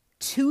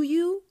to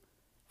you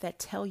that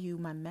tell you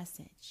my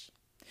message.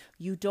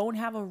 You don't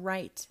have a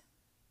right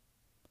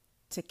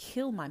to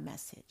kill my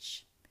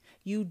message.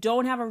 You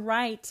don't have a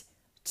right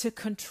to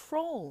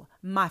control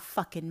my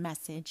fucking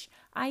message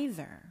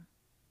either.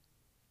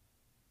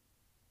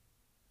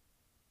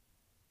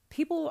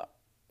 People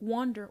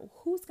wonder,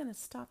 who's going to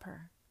stop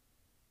her?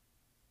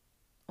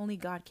 Only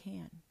God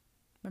can.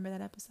 Remember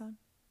that episode?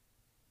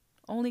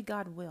 Only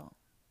God will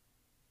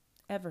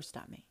ever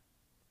stop me.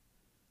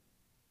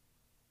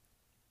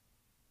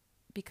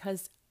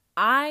 Because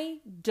I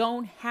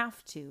don't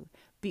have to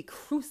be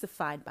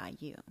crucified by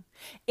you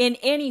in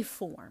any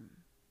form.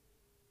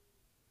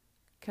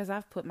 Because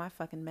I've put my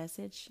fucking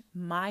message,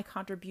 my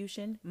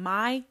contribution,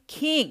 my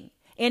king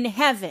in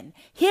heaven,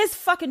 his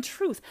fucking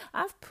truth,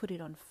 I've put it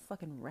on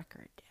fucking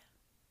record.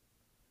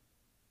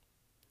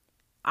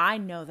 I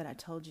know that I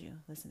told you,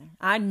 listener.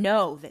 I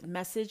know that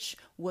message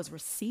was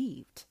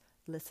received,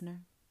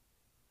 listener.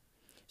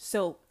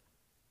 So,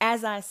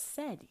 as I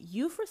said,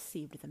 you've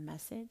received the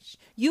message.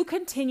 You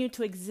continue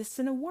to exist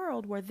in a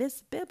world where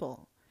this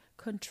Bible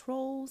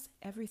controls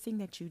everything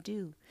that you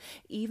do,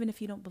 even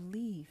if you don't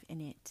believe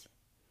in it.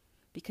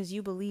 Because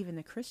you believe in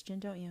the Christian,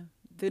 don't you?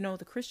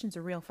 The Christian's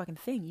a real fucking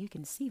thing. You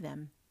can see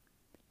them.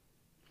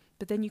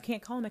 But then you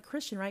can't call them a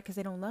Christian, right? Because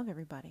they don't love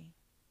everybody.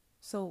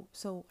 So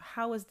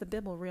how is the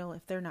Bible real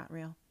if they're not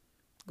real?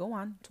 Go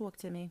on, talk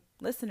to me.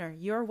 Listener,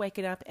 you're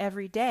waking up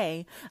every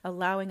day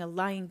allowing a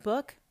lying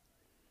book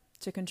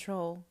to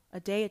control a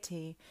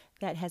deity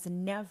that has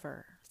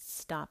never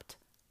stopped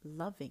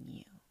loving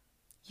you.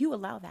 You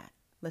allow that,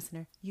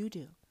 listener. You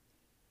do.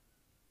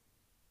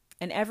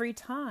 And every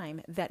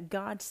time that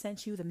God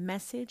sent you the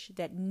message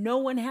that no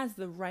one has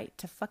the right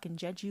to fucking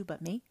judge you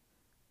but me,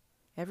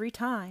 every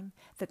time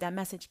that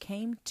message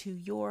came to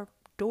your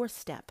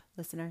doorstep,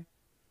 listener,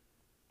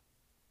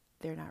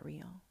 they're not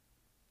real.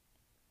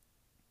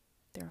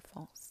 They're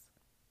false.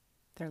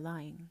 They're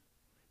lying.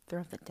 They're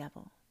of the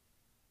devil.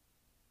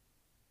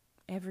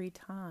 Every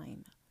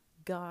time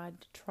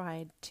God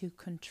tried to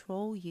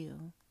control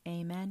you,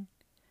 amen,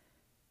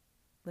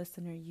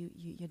 listener,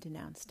 you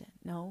denounced it.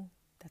 No,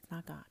 that's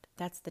not God.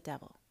 That's the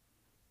devil.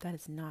 That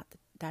is not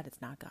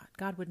God.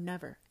 God would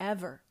never,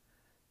 ever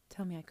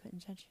tell me I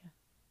couldn't judge you.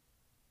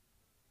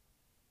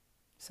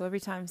 So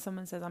every time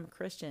someone says I'm a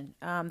Christian,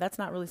 that's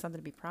not really something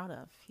to be proud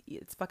of.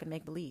 It's fucking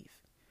make-believe.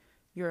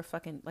 You're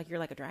you're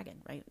like a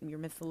dragon, right? You're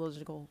a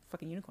mythological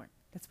fucking unicorn.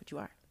 That's what you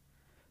are.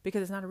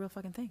 Because it's not a real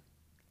fucking thing.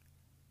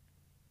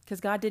 Because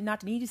God did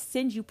not need to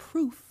send you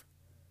proof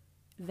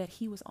that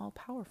he was all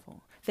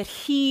powerful, that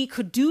he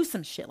could do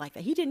some shit like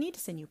that. He didn't need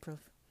to send you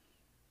proof.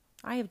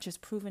 I have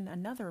just proven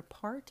another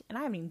part, and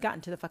I haven't even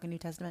gotten to the fucking New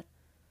Testament,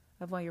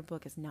 of why your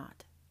book is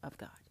not of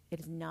God. It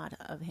is not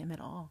of him at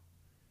all.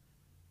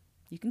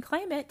 You can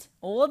claim it.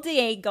 All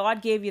day,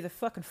 God gave you the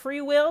fucking free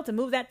will to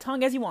move that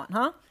tongue as you want,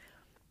 huh?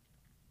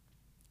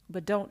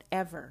 But don't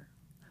ever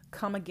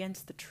come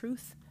against the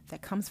truth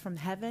that comes from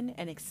heaven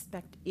and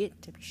expect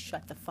it to be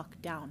shut the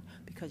fuck down,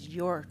 because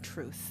your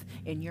truth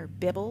in your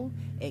Bible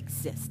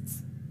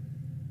exists.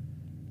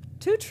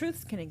 Two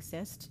truths can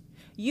exist.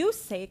 You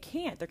say it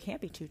can't. There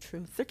can't be two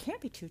truths. There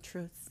can't be two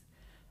truths.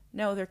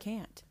 No, there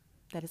can't.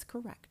 That is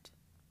correct.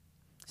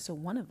 So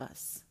one of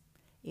us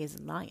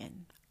is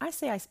lying. I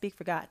say I speak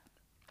for God.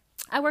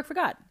 I work for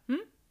God. I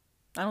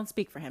don't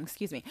speak for him.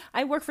 Excuse me.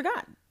 I work for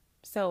God.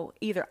 So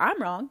either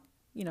I'm wrong,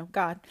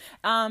 God,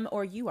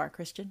 or you are,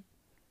 Christian,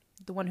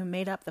 the one who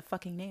made up the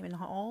fucking name and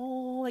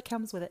all that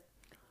comes with it.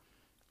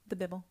 The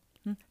Bible,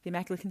 the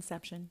Immaculate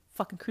Conception,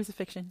 fucking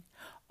crucifixion,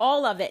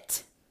 all of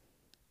it.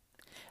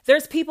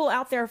 There's people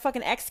out there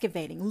fucking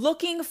excavating,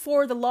 looking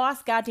for the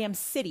lost goddamn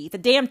city, the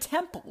damn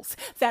temples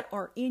that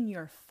are in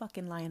your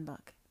fucking lion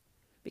book.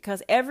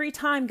 Because every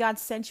time God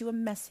sent you a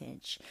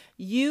message,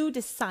 you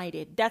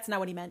decided that's not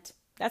what he meant.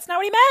 That's not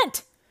what he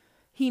meant.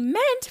 He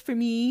meant for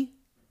me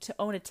to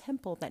own a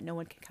temple that no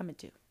one can come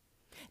into.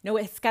 No,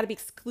 it's got to be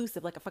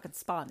exclusive like a fucking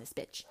spa in this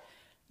bitch.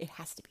 It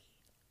has to be.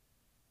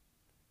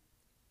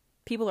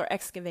 People are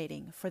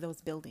excavating for those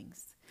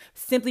buildings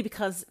simply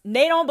because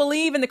they don't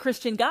believe in the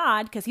Christian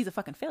God, because he's a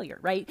fucking failure,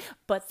 right?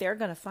 But they're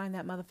going to find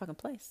that motherfucking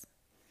place.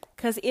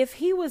 Because if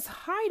he was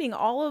hiding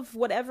all of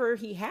whatever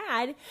he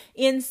had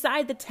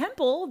inside the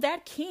temple,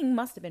 that king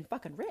must have been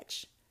fucking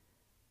rich.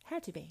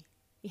 Had to be.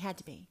 He had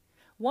to be.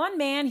 One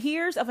man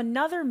hears of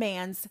another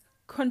man's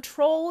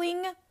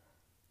controlling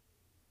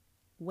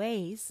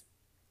ways,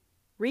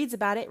 reads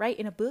about it, right,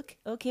 in a book,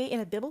 okay, in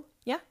a Bible,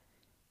 yeah?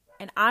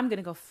 And I'm going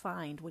to go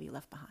find what he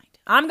left behind.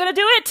 I'm going to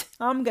do it.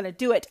 I'm going to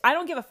do it. I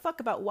don't give a fuck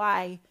about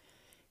why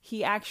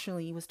he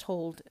actually was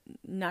told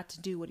not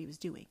to do what he was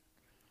doing.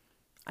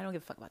 I don't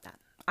give a fuck about that.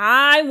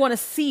 I want to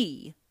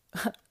see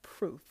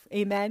proof,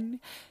 amen,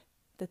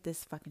 that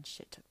this fucking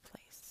shit took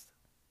place.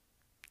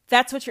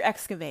 That's what you're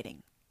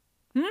excavating.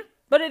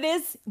 But it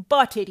is.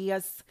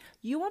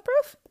 You want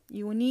proof?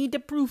 You need the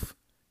proof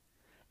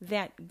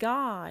that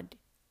God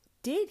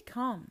did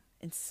come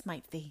and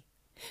smite thee.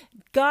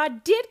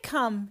 God did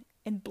come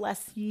and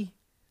bless ye.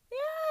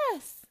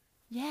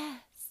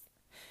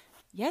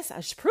 Yes,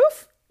 as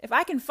proof. If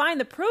I can find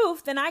the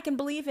proof, then I can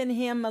believe in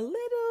him a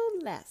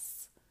little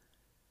less.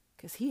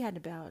 Because he had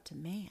to bow to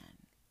man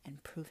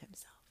and prove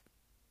himself.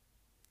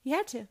 He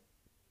had to.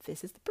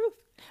 This is the proof.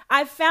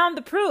 I found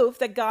the proof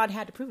that God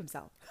had to prove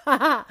himself.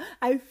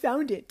 I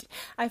found it.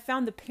 I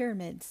found the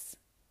pyramids.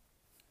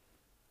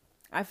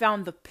 I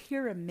found the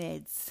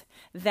pyramids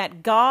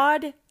that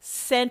God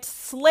sent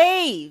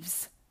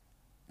slaves,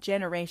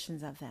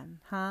 generations of them,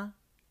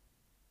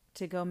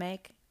 to go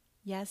make.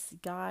 Yes,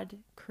 God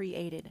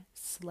created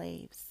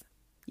slaves.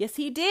 Yes,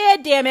 he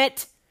did, damn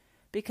it.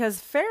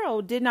 Because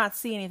Pharaoh did not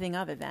see anything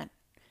other than.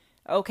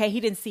 Okay, he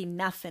didn't see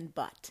nothing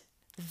but.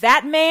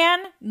 That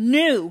man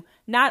knew,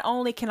 not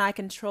only can I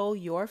control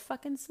your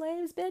fucking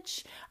slaves,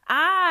 bitch,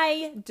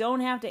 I don't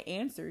have to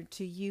answer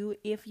to you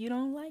if you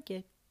don't like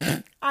it.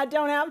 I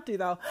don't have to,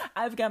 though.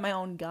 I've got my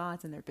own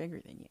gods and they're bigger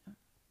than you.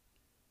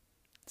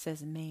 It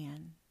says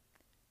man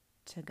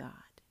to God.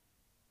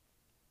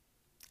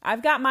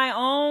 I've got my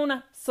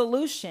own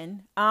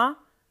solution,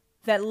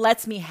 that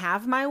lets me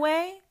have my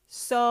way,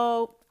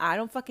 so I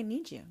don't fucking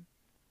need you.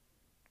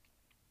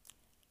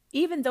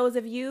 Even those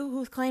of you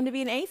who claim to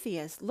be an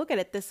atheist, look at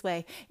it this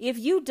way. If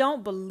you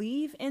don't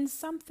believe in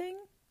something,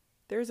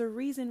 there's a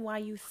reason why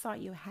you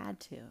thought you had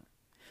to.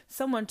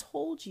 Someone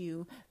told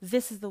you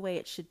this is the way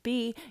it should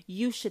be.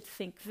 You should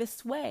think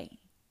this way.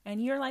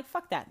 And you're like,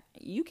 fuck that.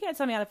 You can't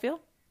tell me how to feel.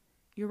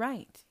 You're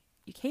right.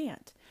 You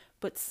can't.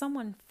 But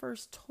someone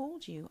first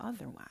told you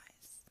otherwise.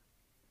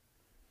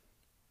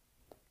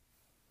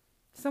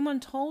 Someone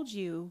told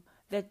you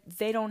that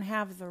they don't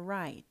have the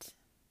right.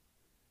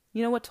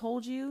 You know what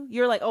told you?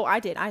 You're like, oh, I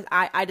did.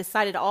 I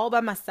decided all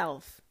by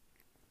myself.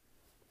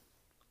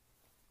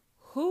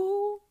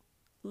 Who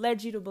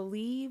led you to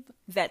believe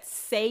that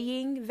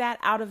saying that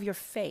out of your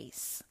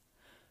face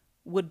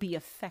would be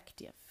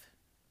effective?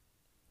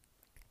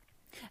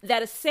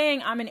 That is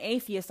saying I'm an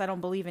atheist, I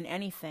don't believe in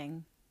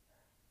anything,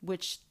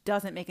 which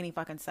doesn't make any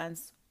fucking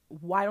sense.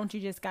 Why don't you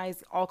just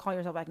guys all call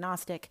yourself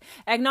agnostic?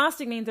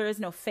 Agnostic means there is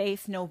no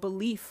faith, no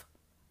belief.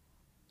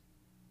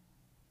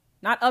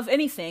 Not of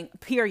anything,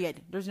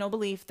 period. There's no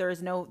belief. There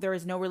is no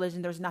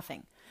religion. There's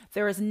nothing.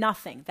 There is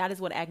nothing. That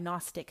is what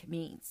agnostic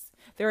means.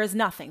 There is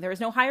nothing. There is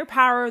no higher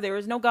power. There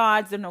is no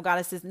gods. There are no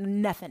goddesses.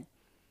 Nothing.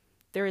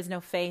 There is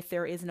no faith.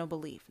 There is no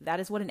belief.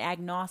 That is what an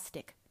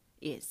agnostic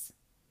is.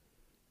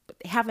 But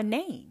they have a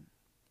name.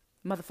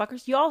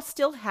 Motherfuckers, y'all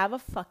still have a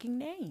fucking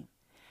name.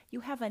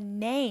 You have a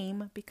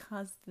name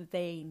because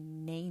they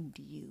named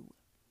you.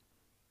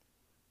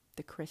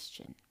 The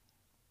Christian.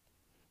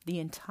 The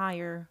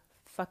entire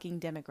fucking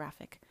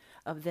demographic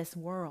of this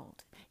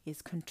world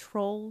is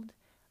controlled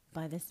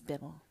by this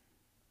Bible.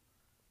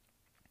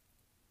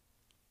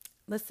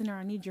 Listener,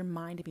 I need your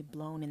mind to be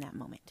blown in that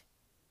moment.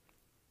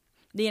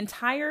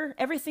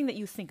 Everything that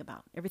you think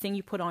about, everything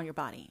you put on your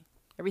body,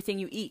 everything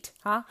you eat,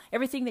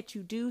 everything that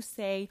you do,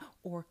 say,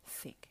 or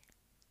think.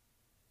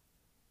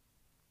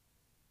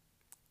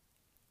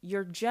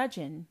 You're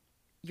judging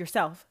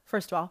yourself,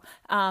 first of all,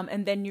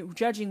 and then you're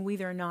judging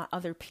whether or not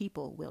other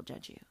people will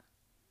judge you.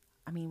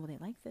 I mean, will they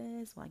like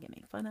this? Will I get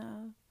made fun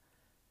of?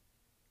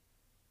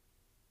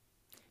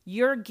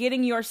 You're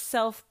getting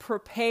yourself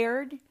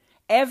prepared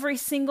every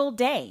single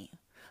day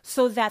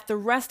so that the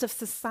rest of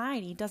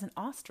society doesn't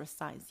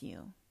ostracize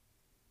you.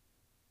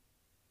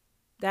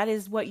 That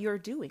is what you're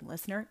doing,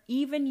 listener.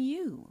 Even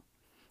you.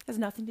 It has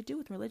nothing to do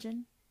with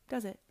religion,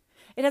 does it?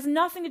 It has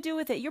nothing to do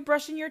with it. You're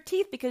brushing your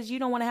teeth because you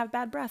don't want to have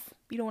bad breath.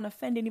 You don't want to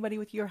offend anybody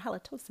with your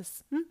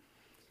halitosis.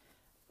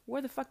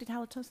 Where the fuck did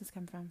halitosis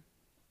come from?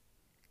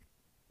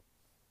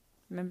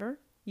 Remember?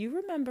 You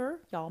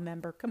remember. Y'all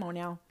remember. Come on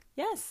now.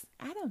 Yes,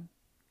 Adam.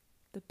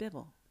 The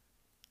Bible.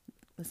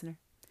 Listener.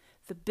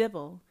 The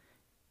Bible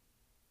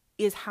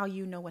is how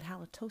you know what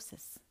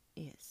halitosis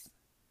is.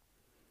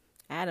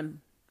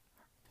 Adam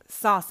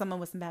saw someone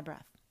with some bad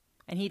breath,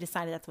 and he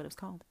decided that's what it was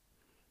called.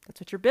 That's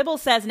what your Bible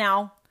says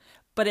now,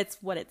 but it's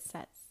what it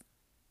says.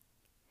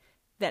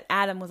 That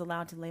Adam was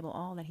allowed to label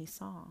all that he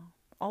saw,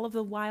 all of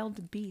the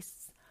wild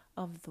beasts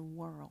of the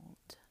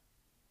world.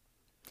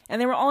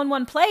 And they were all in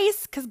one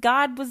place because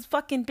God was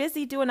fucking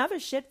busy doing other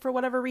shit for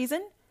whatever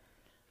reason.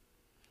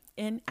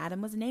 And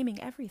Adam was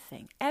naming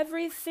everything.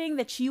 Everything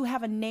that you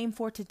have a name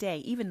for today,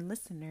 even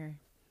listener.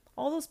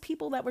 All those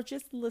people that were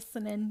just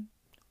listening.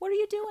 What are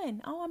you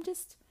doing? Oh,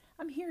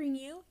 I'm hearing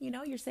you. You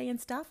know, you're saying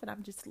stuff and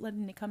I'm just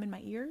letting it come in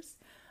my ears.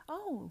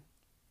 Oh,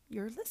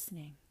 you're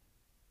listening.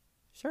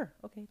 Sure.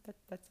 Okay.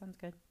 That sounds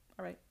good.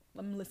 All right.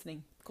 I'm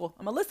listening. Cool.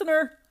 I'm a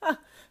listener. Look at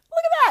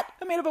that.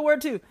 I made up a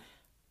word too.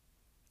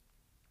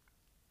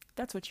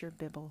 That's what your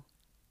Bible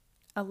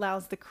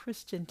allows the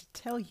Christian to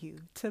tell you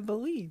to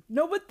believe.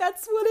 No, but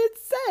that's what it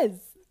says.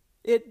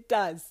 It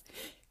does.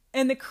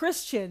 And the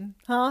Christian,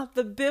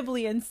 the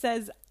Biblian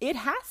says it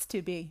has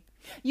to be.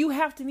 You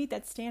have to meet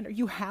that standard.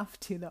 You have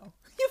to, though.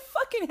 You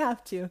fucking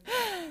have to.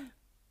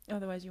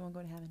 Otherwise, you won't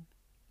go to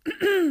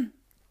heaven.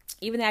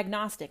 Even the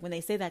agnostic, when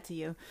they say that to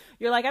you,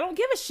 you're like, I don't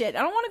give a shit.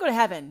 I don't want to go to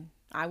heaven.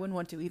 I wouldn't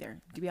want to either,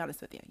 to be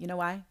honest with you. You know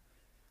why?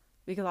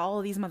 Because all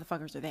of these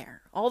motherfuckers are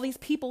there. All these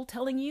people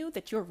telling you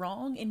that you're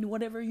wrong in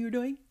whatever you're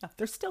doing,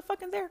 they're still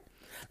fucking there.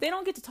 They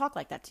don't get to talk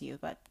like that to you,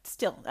 but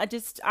still,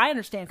 I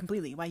understand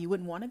completely why you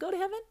wouldn't want to go to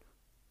heaven.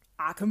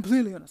 I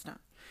completely understand.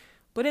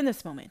 But in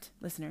this moment,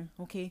 listener,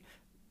 okay,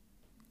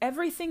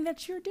 everything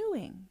that you're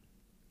doing,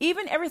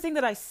 even everything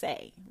that I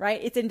say,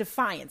 right, it's in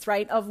defiance,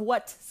 right, of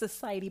what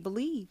society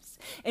believes.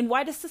 And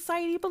why does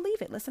society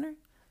believe it, listener?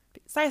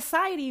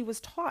 Society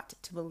was taught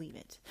to believe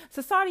it.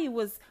 Society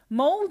was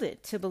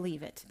molded to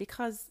believe it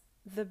because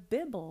the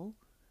Bible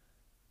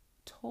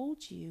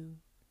told you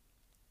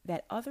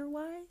that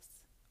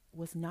otherwise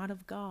was not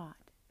of God.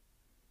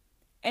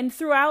 And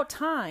throughout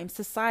time,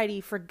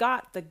 society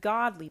forgot the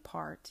godly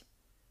part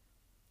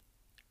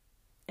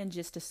and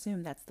just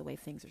assumed that's the way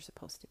things are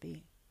supposed to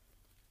be.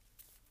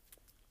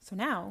 So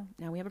now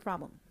we have a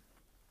problem.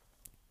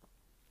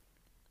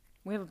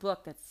 We have a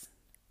book that's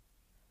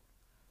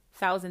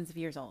thousands of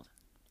years old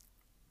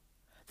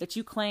that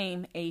you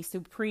claim a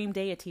supreme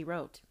deity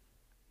wrote.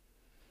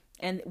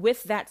 And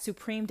with that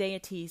supreme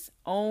deity's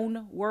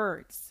own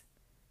words,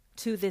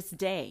 to this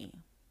day,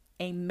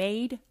 a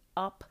made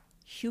up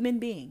human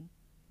being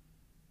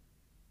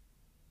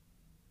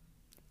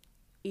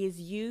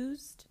is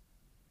used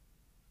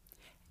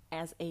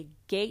as a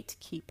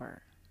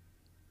gatekeeper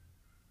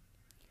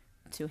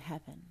to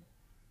heaven.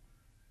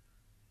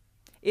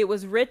 It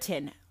was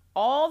written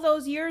all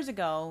those years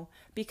ago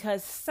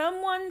because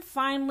someone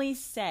finally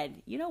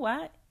said, you know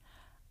what?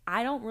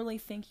 I don't really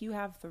think you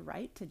have the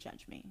right to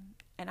judge me,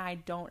 and I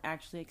don't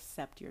actually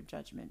accept your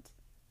judgment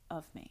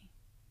of me.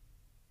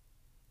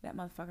 That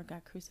motherfucker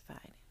got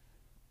crucified.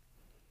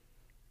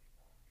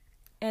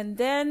 And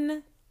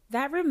then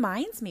that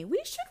reminds me,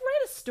 we should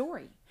write a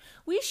story.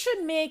 We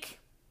should make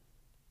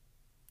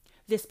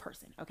this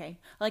person, okay?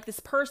 Like this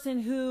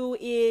person who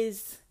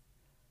is...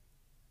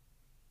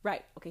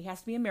 Right. Okay. He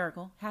has to be a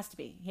miracle. Has to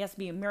be. He has to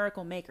be a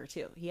miracle maker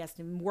too. He has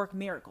to work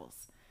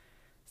miracles.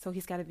 So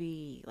he's got to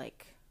be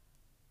like,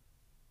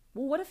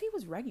 well, what if he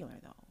was regular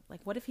though? Like,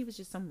 what if he was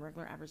just some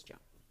regular average Joe?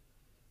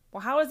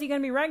 Well, how is he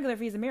going to be regular if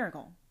he's a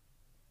miracle?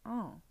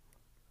 Oh.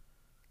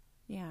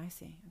 Yeah, I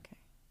see. Okay.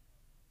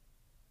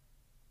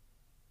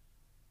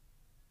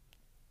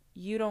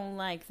 You don't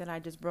like that I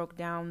just broke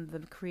down the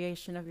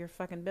creation of your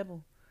fucking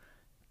Bible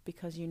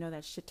because you know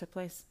that shit took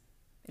place.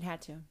 It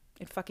had to.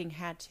 It fucking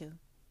had to.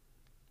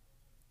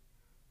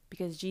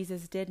 Because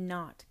Jesus did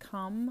not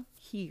come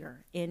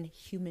here in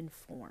human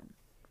form.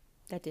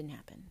 That didn't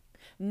happen.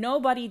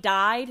 Nobody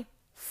died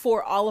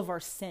for all of our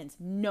sins.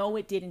 No,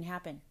 it didn't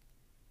happen.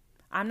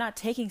 I'm not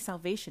taking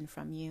salvation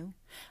from you.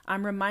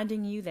 I'm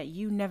reminding you that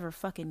you never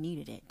fucking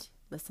needed it,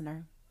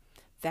 listener.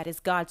 That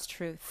is God's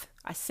truth.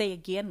 I say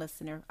again,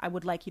 listener, I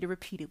would like you to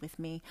repeat it with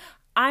me.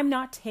 I'm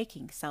not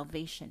taking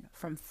salvation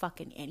from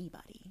fucking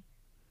anybody.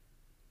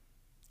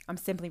 I'm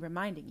simply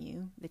reminding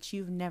you that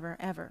you've never,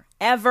 ever,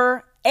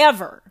 ever,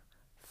 ever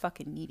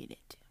fucking needed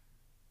it.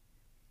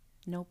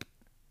 Nope.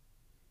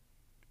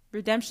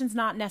 Redemption's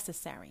not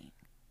necessary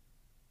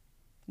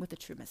with the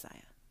true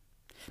Messiah.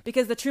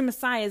 Because the true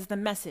Messiah is the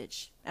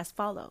message as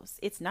follows.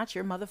 It's not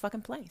your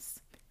motherfucking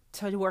place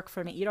to work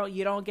for me.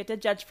 You don't get to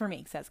judge for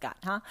me, says God,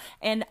 huh?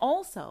 And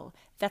also,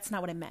 that's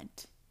not what it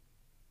meant.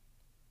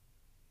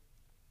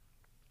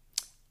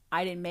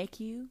 I didn't make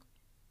you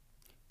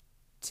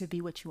to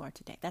be what you are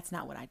today. That's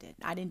not what I did.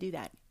 I didn't do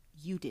that.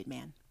 You did,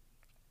 man.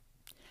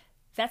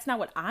 That's not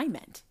what I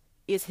meant,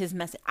 is his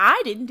message.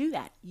 I didn't do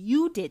that.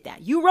 You did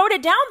that. You wrote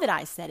it down that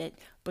I said it,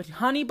 but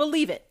honey,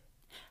 believe it.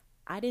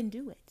 I didn't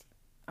do it.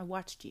 I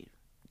watched you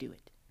do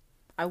it.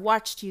 I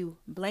watched you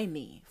blame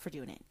me for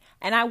doing it.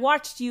 And I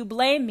watched you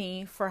blame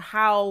me for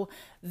how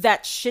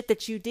that shit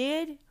that you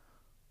did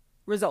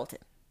resulted.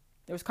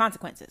 There was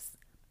consequences.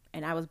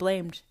 And I was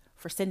blamed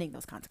for sending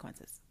those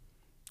consequences.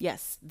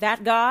 Yes,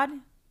 that God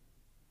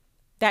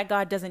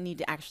doesn't need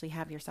to actually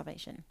have your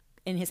salvation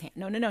in his hand.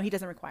 No, he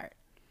doesn't require it.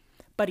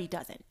 But he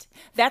doesn't.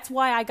 That's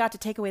why I got to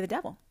take away the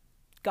devil.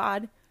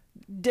 God,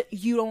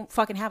 you don't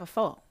fucking have a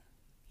foe.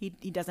 He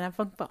doesn't have a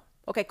fucking foe.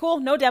 Okay, cool.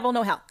 No devil,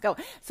 no hell. Go.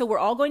 So we're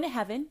all going to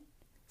heaven.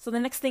 So the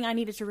next thing I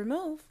needed to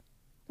remove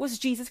was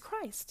Jesus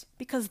Christ.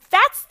 Because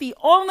that's the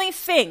only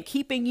thing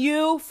keeping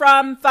you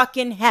from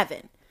fucking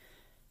heaven.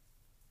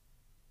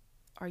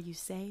 Are you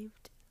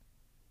saved?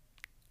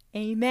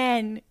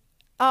 Amen.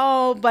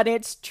 Oh, but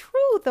it's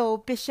true though,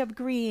 Bishop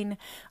Green.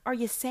 Are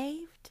you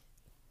saved?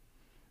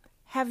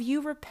 Have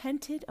you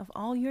repented of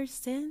all your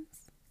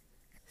sins?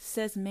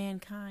 Says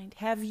mankind.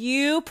 Have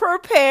you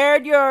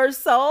prepared your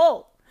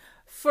soul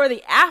for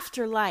the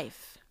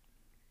afterlife?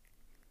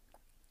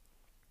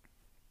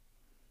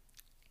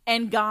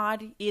 And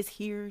God is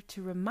here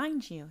to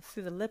remind you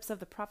through the lips of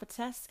the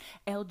prophetess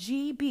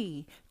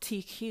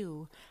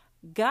LGBTQ.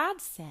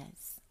 God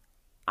says,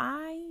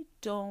 I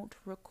don't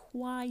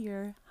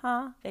require,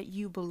 that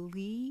you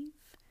believe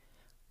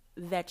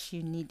that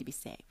you need to be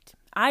saved.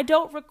 I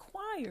don't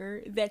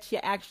require that you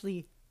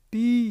actually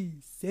be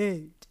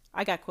saved.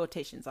 I got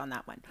quotations on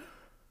that one.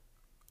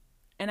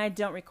 And I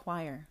don't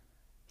require,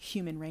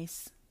 human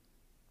race,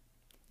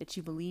 that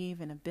you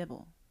believe in a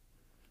Bible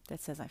that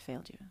says I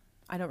failed you.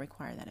 I don't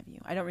require that of you.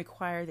 I don't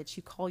require that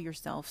you call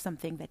yourself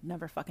something that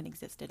never fucking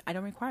existed. I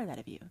don't require that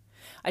of you.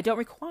 I don't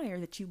require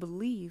that you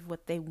believe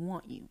what they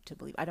want you to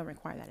believe. I don't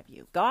require that of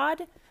you.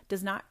 God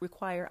does not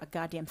require a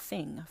goddamn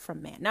thing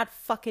from man. Not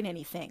fucking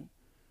anything.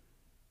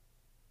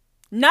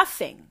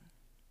 Nothing.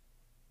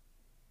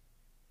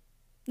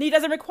 He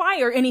doesn't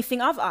require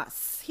anything of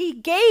us. He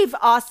gave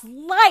us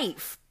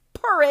life.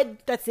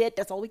 Period. That's it.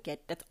 That's all we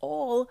get. That's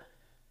all.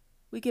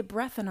 We get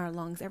breath in our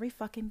lungs every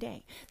fucking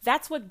day.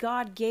 That's what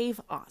God gave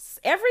us.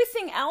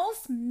 Everything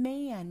else,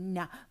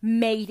 man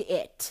made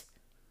it.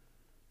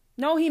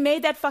 No, he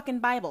made that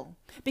fucking Bible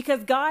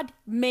because God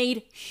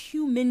made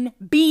human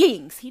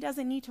beings. He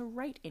doesn't need to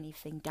write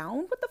anything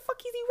down. What the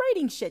fuck is he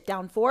writing shit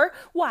down for?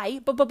 Why?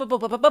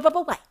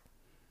 Why?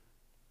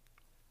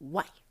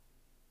 Why?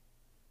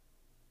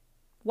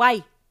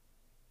 Why?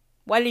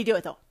 Why did he do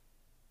it though?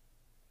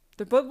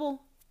 The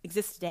Bible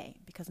exists today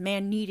because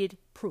man needed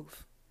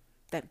proof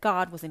that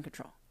God was in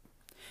control.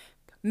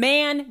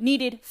 Man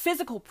needed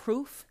physical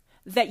proof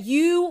that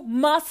you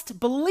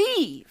must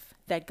believe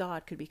that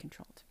God could be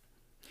controlled.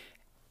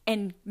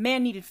 And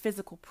man needed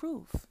physical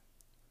proof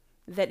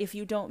that if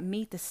you don't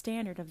meet the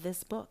standard of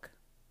this book,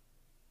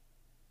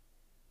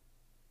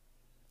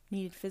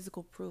 needed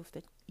physical proof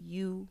that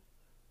you,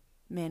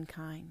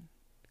 mankind,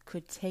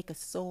 could take a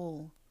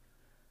soul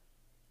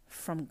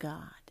from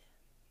God.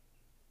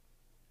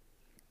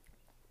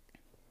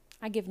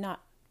 I give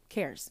not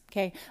cares,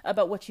 okay,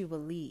 about what you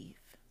believe.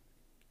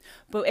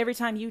 But every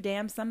time you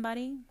damn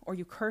somebody or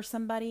you curse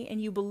somebody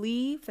and you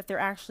believe that they're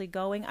actually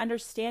going,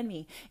 understand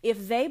me,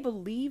 if they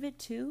believe it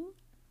too,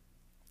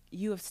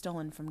 you have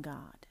stolen from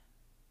God.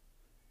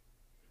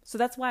 So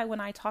that's why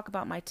when I talk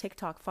about my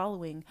TikTok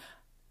following,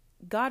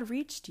 God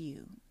reached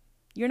you.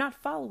 You're not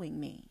following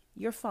me.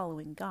 You're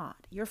following God.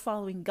 You're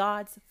following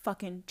God's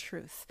fucking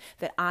truth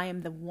that I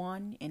am the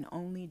one and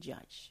only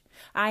judge.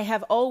 I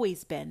have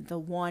always been the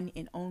one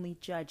and only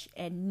judge,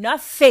 and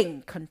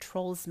nothing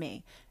controls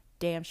me.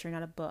 Damn sure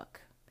not a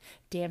book.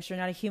 Damn sure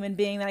not a human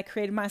being that I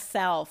created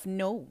myself.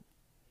 No.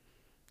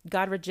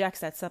 God rejects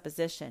that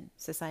supposition,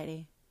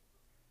 society.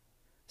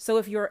 So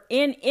if you're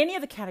in any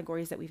of the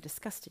categories that we've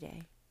discussed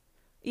today,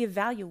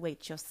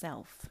 evaluate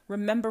yourself.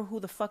 Remember who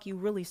the fuck you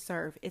really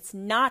serve. It's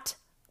not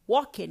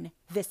walking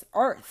this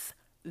earth,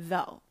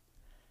 though.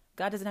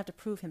 God doesn't have to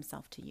prove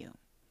himself to you.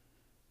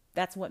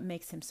 That's what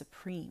makes him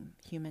supreme,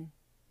 human.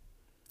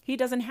 He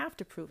doesn't have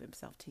to prove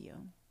himself to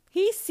you.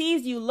 He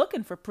sees you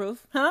looking for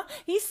proof,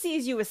 He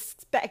sees you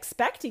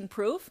expecting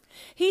proof.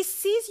 He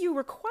sees you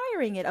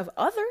requiring it of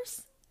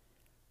others,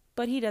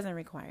 but he doesn't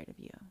require it of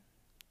you.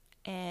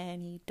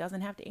 And he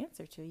doesn't have to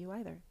answer to you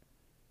either.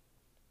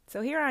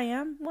 So here I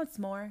am, once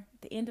more,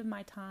 at the end of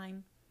my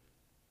time.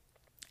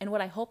 And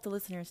what I hope the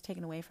listener is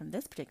taking away from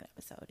this particular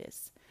episode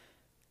is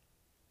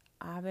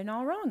I've been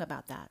all wrong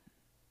about that.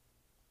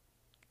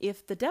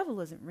 If the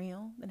devil isn't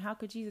real, then how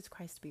could Jesus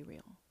Christ be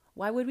real?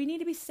 Why would we need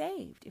to be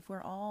saved if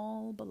we're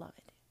all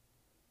beloved?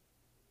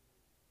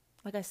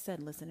 Like I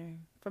said, listener,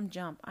 from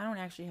jump, I don't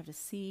actually have to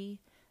see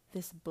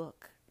this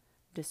book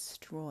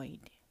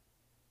destroyed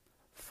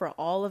for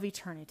all of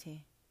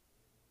eternity.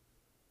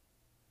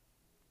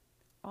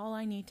 All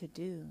I need to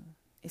do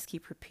is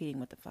keep repeating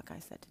what the fuck I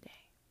said today.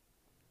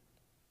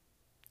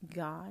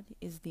 God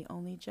is the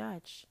only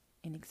judge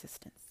in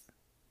existence.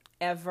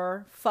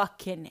 Ever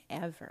fucking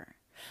ever.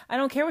 I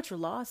don't care what your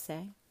laws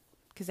say,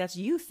 because that's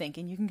you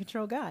thinking you can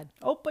control God.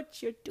 Oh,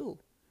 but you do.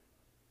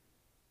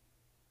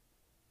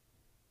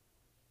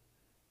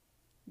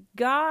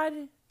 God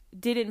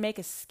didn't make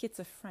a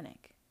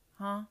schizophrenic,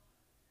 huh?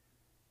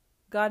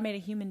 God made a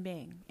human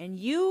being. And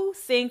you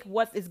think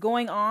what is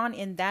going on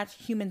in that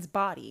human's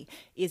body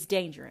is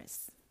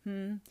dangerous.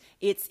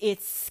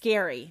 It's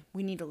scary.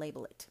 We need to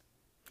label it.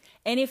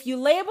 And if you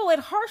label it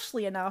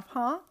harshly enough,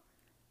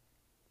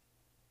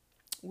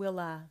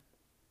 we'll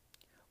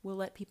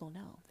let people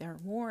know. They're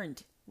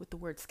warned with the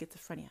word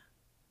schizophrenia.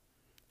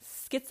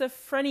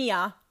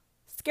 Schizophrenia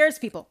scares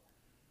people.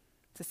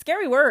 It's a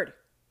scary word.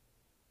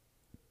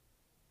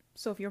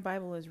 So if your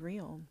Bible is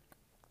real,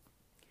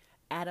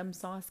 Adam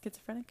saw a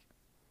schizophrenic.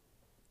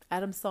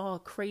 Adam saw a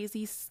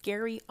crazy,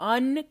 scary,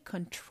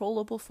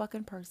 uncontrollable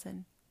fucking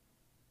person.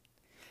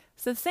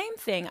 So the same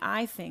thing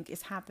I think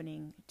is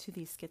happening to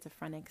these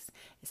schizophrenics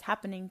is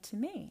happening to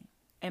me.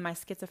 Am I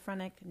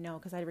schizophrenic? No,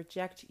 because I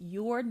reject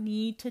your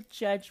need to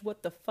judge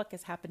what the fuck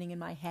is happening in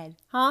my head.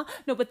 No,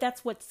 but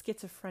that's what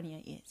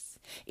schizophrenia is.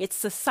 It's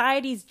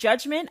society's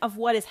judgment of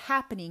what is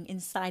happening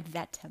inside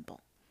that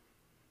temple.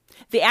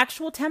 The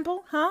actual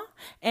temple,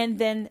 and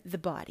then the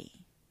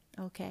body.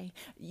 Okay?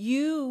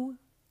 You,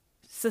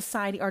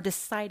 society, are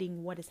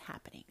deciding what is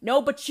happening.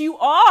 No, but you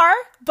are.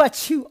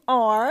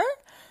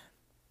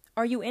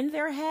 Are you in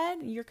their head?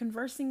 You're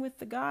conversing with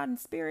the God and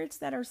spirits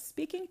that are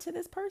speaking to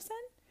this person?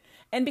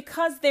 And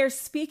because they're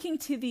speaking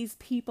to these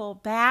people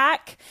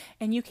back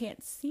and you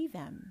can't see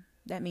them,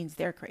 that means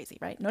they're crazy,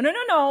 right?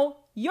 No.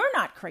 You're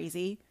not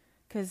crazy,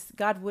 because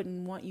God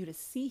wouldn't want you to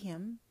see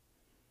him.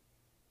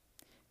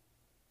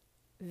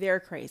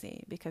 They're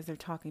crazy because they're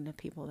talking to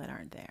people that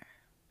aren't there.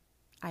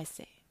 I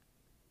see.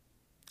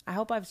 I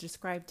hope I've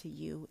described to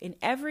you in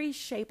every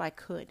shape I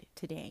could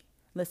today,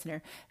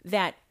 listener,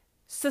 that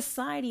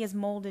society has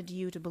molded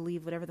you to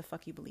believe whatever the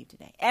fuck you believe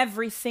today.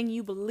 Everything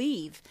you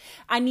believe,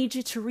 I need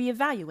you to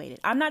reevaluate it.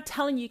 I'm not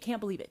telling you can't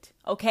believe it,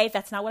 okay?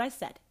 That's not what I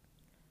said.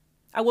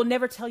 I will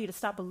never tell you to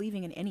stop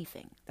believing in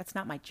anything. That's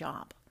not my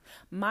job.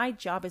 My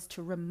job is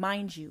to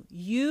remind you,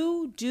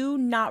 you do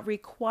not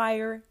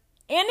require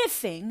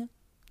anything,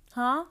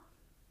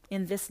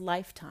 in this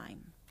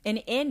lifetime, in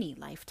any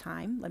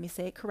lifetime, let me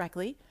say it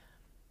correctly,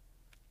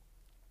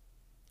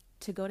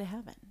 to go to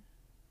heaven.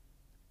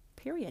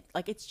 Period.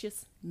 Like, it's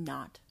just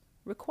not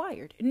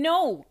required.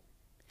 No,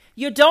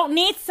 you don't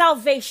need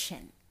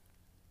salvation.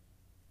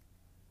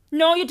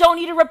 No, you don't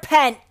need to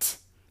repent.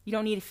 You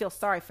don't need to feel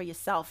sorry for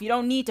yourself. You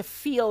don't need to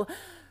feel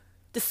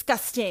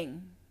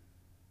disgusting.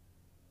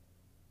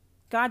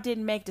 God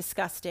didn't make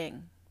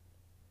disgusting.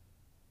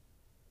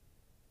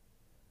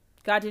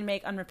 God didn't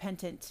make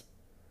unrepentant.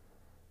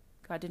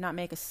 God did not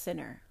make a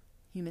sinner,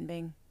 human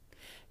being.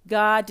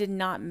 God did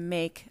not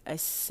make a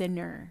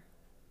sinner,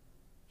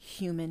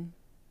 human.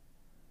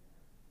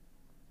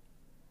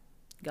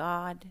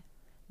 God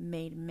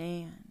made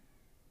man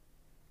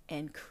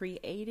and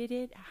created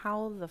it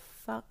how the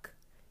fuck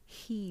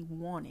he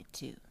wanted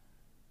to.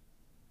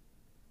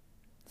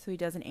 So he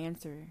doesn't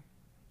answer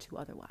to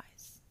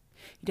otherwise.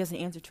 He doesn't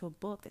answer to a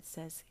book that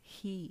says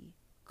he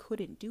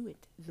couldn't do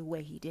it the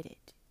way he did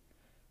it.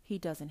 He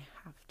doesn't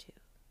have to.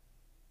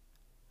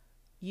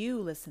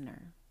 You,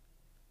 listener,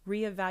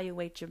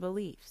 reevaluate your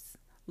beliefs.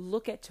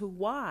 Look at to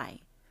why.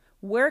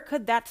 Where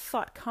could that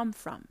thought come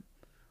from?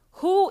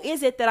 Who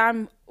is it that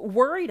I'm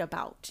worried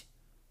about?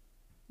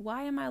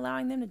 Why am I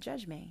allowing them to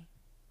judge me?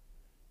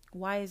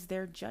 Why is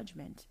their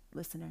judgment,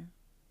 listener,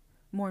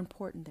 more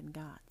important than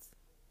God's?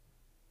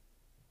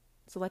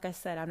 So like I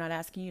said, I'm not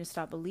asking you to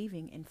stop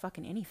believing in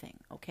fucking anything,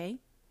 okay?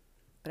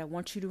 But I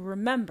want you to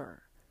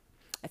remember,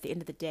 at the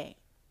end of the day,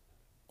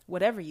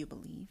 whatever you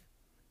believe,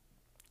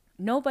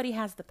 nobody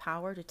has the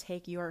power to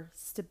take your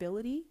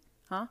stability,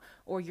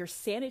 or your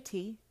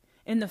sanity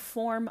in the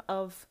form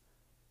of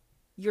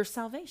your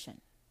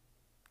salvation.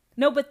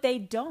 No, but they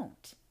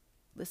don't.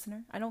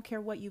 Listener, I don't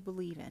care what you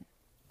believe in.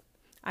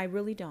 I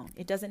really don't.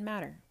 It doesn't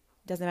matter.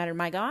 It doesn't matter to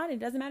my God. It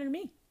doesn't matter to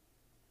me.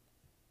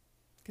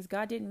 Because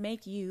God didn't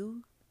make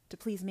you to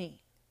please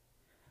me.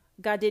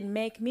 God didn't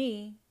make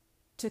me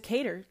to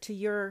cater to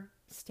your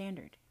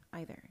standard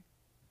either.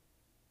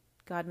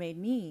 God made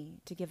me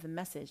to give the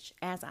message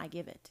as I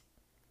give it,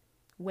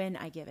 when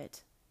I give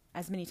it,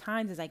 as many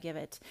times as I give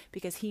it,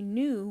 because he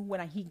knew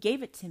when he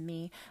gave it to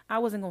me, I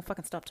wasn't going to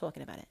fucking stop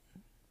talking about it.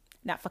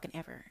 Not fucking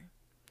ever.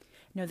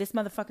 No, this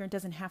motherfucker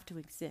doesn't have to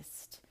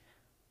exist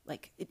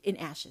like in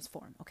ashes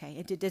form,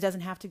 okay? It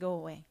doesn't have to go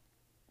away,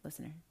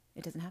 listener.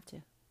 It doesn't have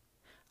to.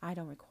 I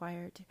don't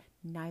require it.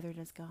 Neither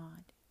does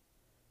God.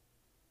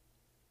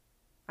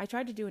 I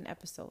tried to do an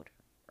episode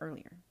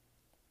earlier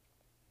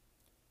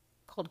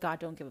called God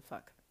Don't Give a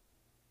Fuck.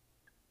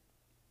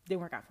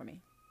 Didn't work out for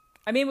me.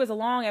 I mean, it was a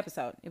long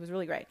episode. It was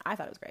really great. I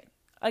thought it was great.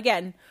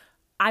 Again,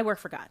 I work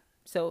for God.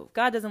 So if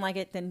God doesn't like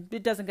it, then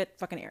it doesn't get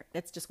fucking aired.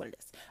 That's just what it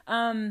is.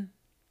 It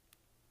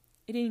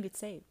didn't even get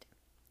saved.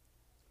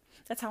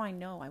 That's how I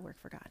know I work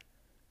for God.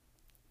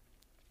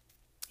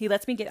 He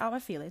lets me get out my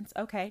feelings.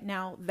 Okay,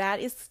 now that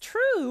is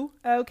true.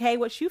 Okay,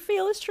 what you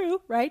feel is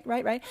true. Right.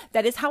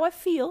 That is how I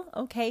feel.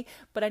 Okay,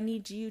 but I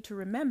need you to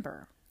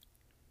remember,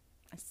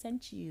 I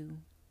sent you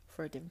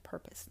for a different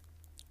purpose.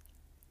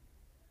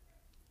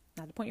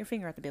 Not to point your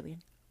finger at the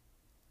billion.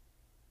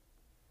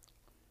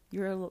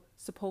 You're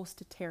supposed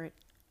to tear it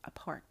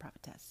apart,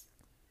 prophetess.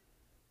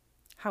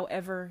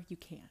 However you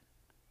can.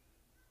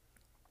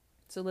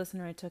 So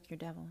listener, I took your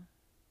devil,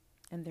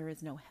 and there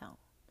is no hell.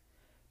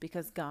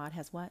 Because God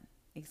has what?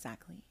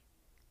 Exactly.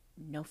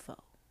 No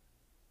foe.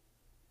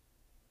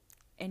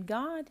 And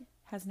God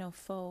has no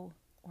foe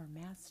or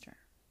master.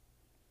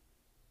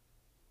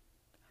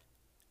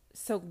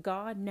 So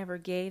God never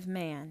gave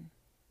man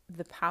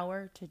the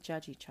power to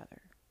judge each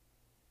other.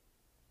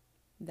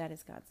 That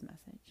is God's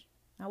message.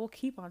 I will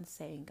keep on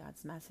saying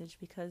God's message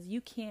because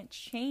you can't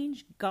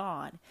change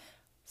God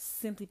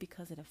simply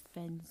because it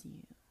offends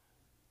you.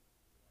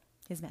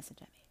 His message,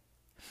 I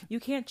mean. You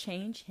can't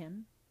change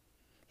him,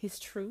 his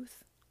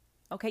truth.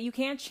 Okay, you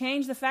can't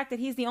change the fact that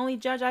he's the only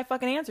judge I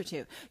fucking answer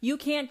to. You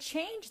can't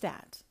change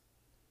that.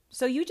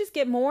 So you just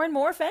get more and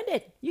more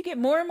offended. You get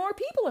more and more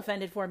people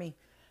offended for me.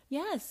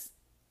 Yes.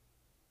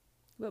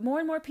 But more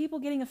and more people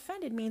getting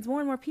offended means more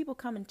and more people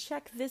come and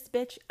check this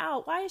bitch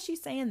out. Why is she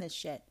saying this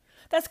shit?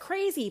 That's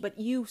crazy, but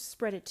you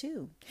spread it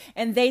too.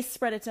 And they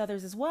spread it to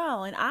others as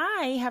well. And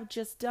I have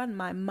just done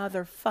my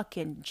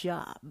motherfucking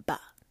job.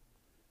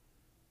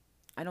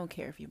 I don't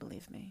care if you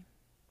believe me.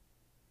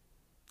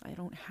 I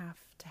don't have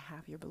to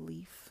have your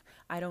belief.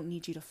 I don't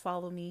need you to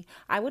follow me.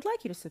 I would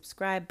like you to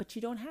subscribe, but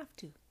you don't have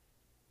to.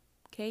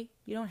 Okay?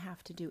 You don't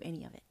have to do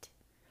any of it.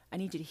 I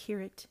need you to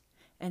hear it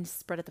and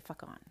spread it the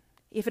fuck on.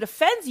 If it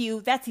offends you,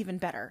 that's even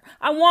better.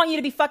 I want you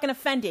to be fucking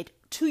offended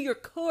to your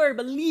core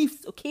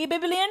beliefs. Okay,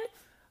 Babylon?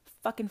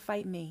 Fucking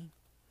fight me.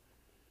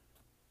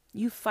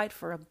 You fight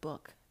for a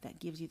book that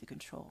gives you the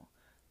control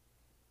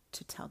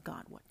to tell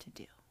God what to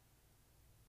do.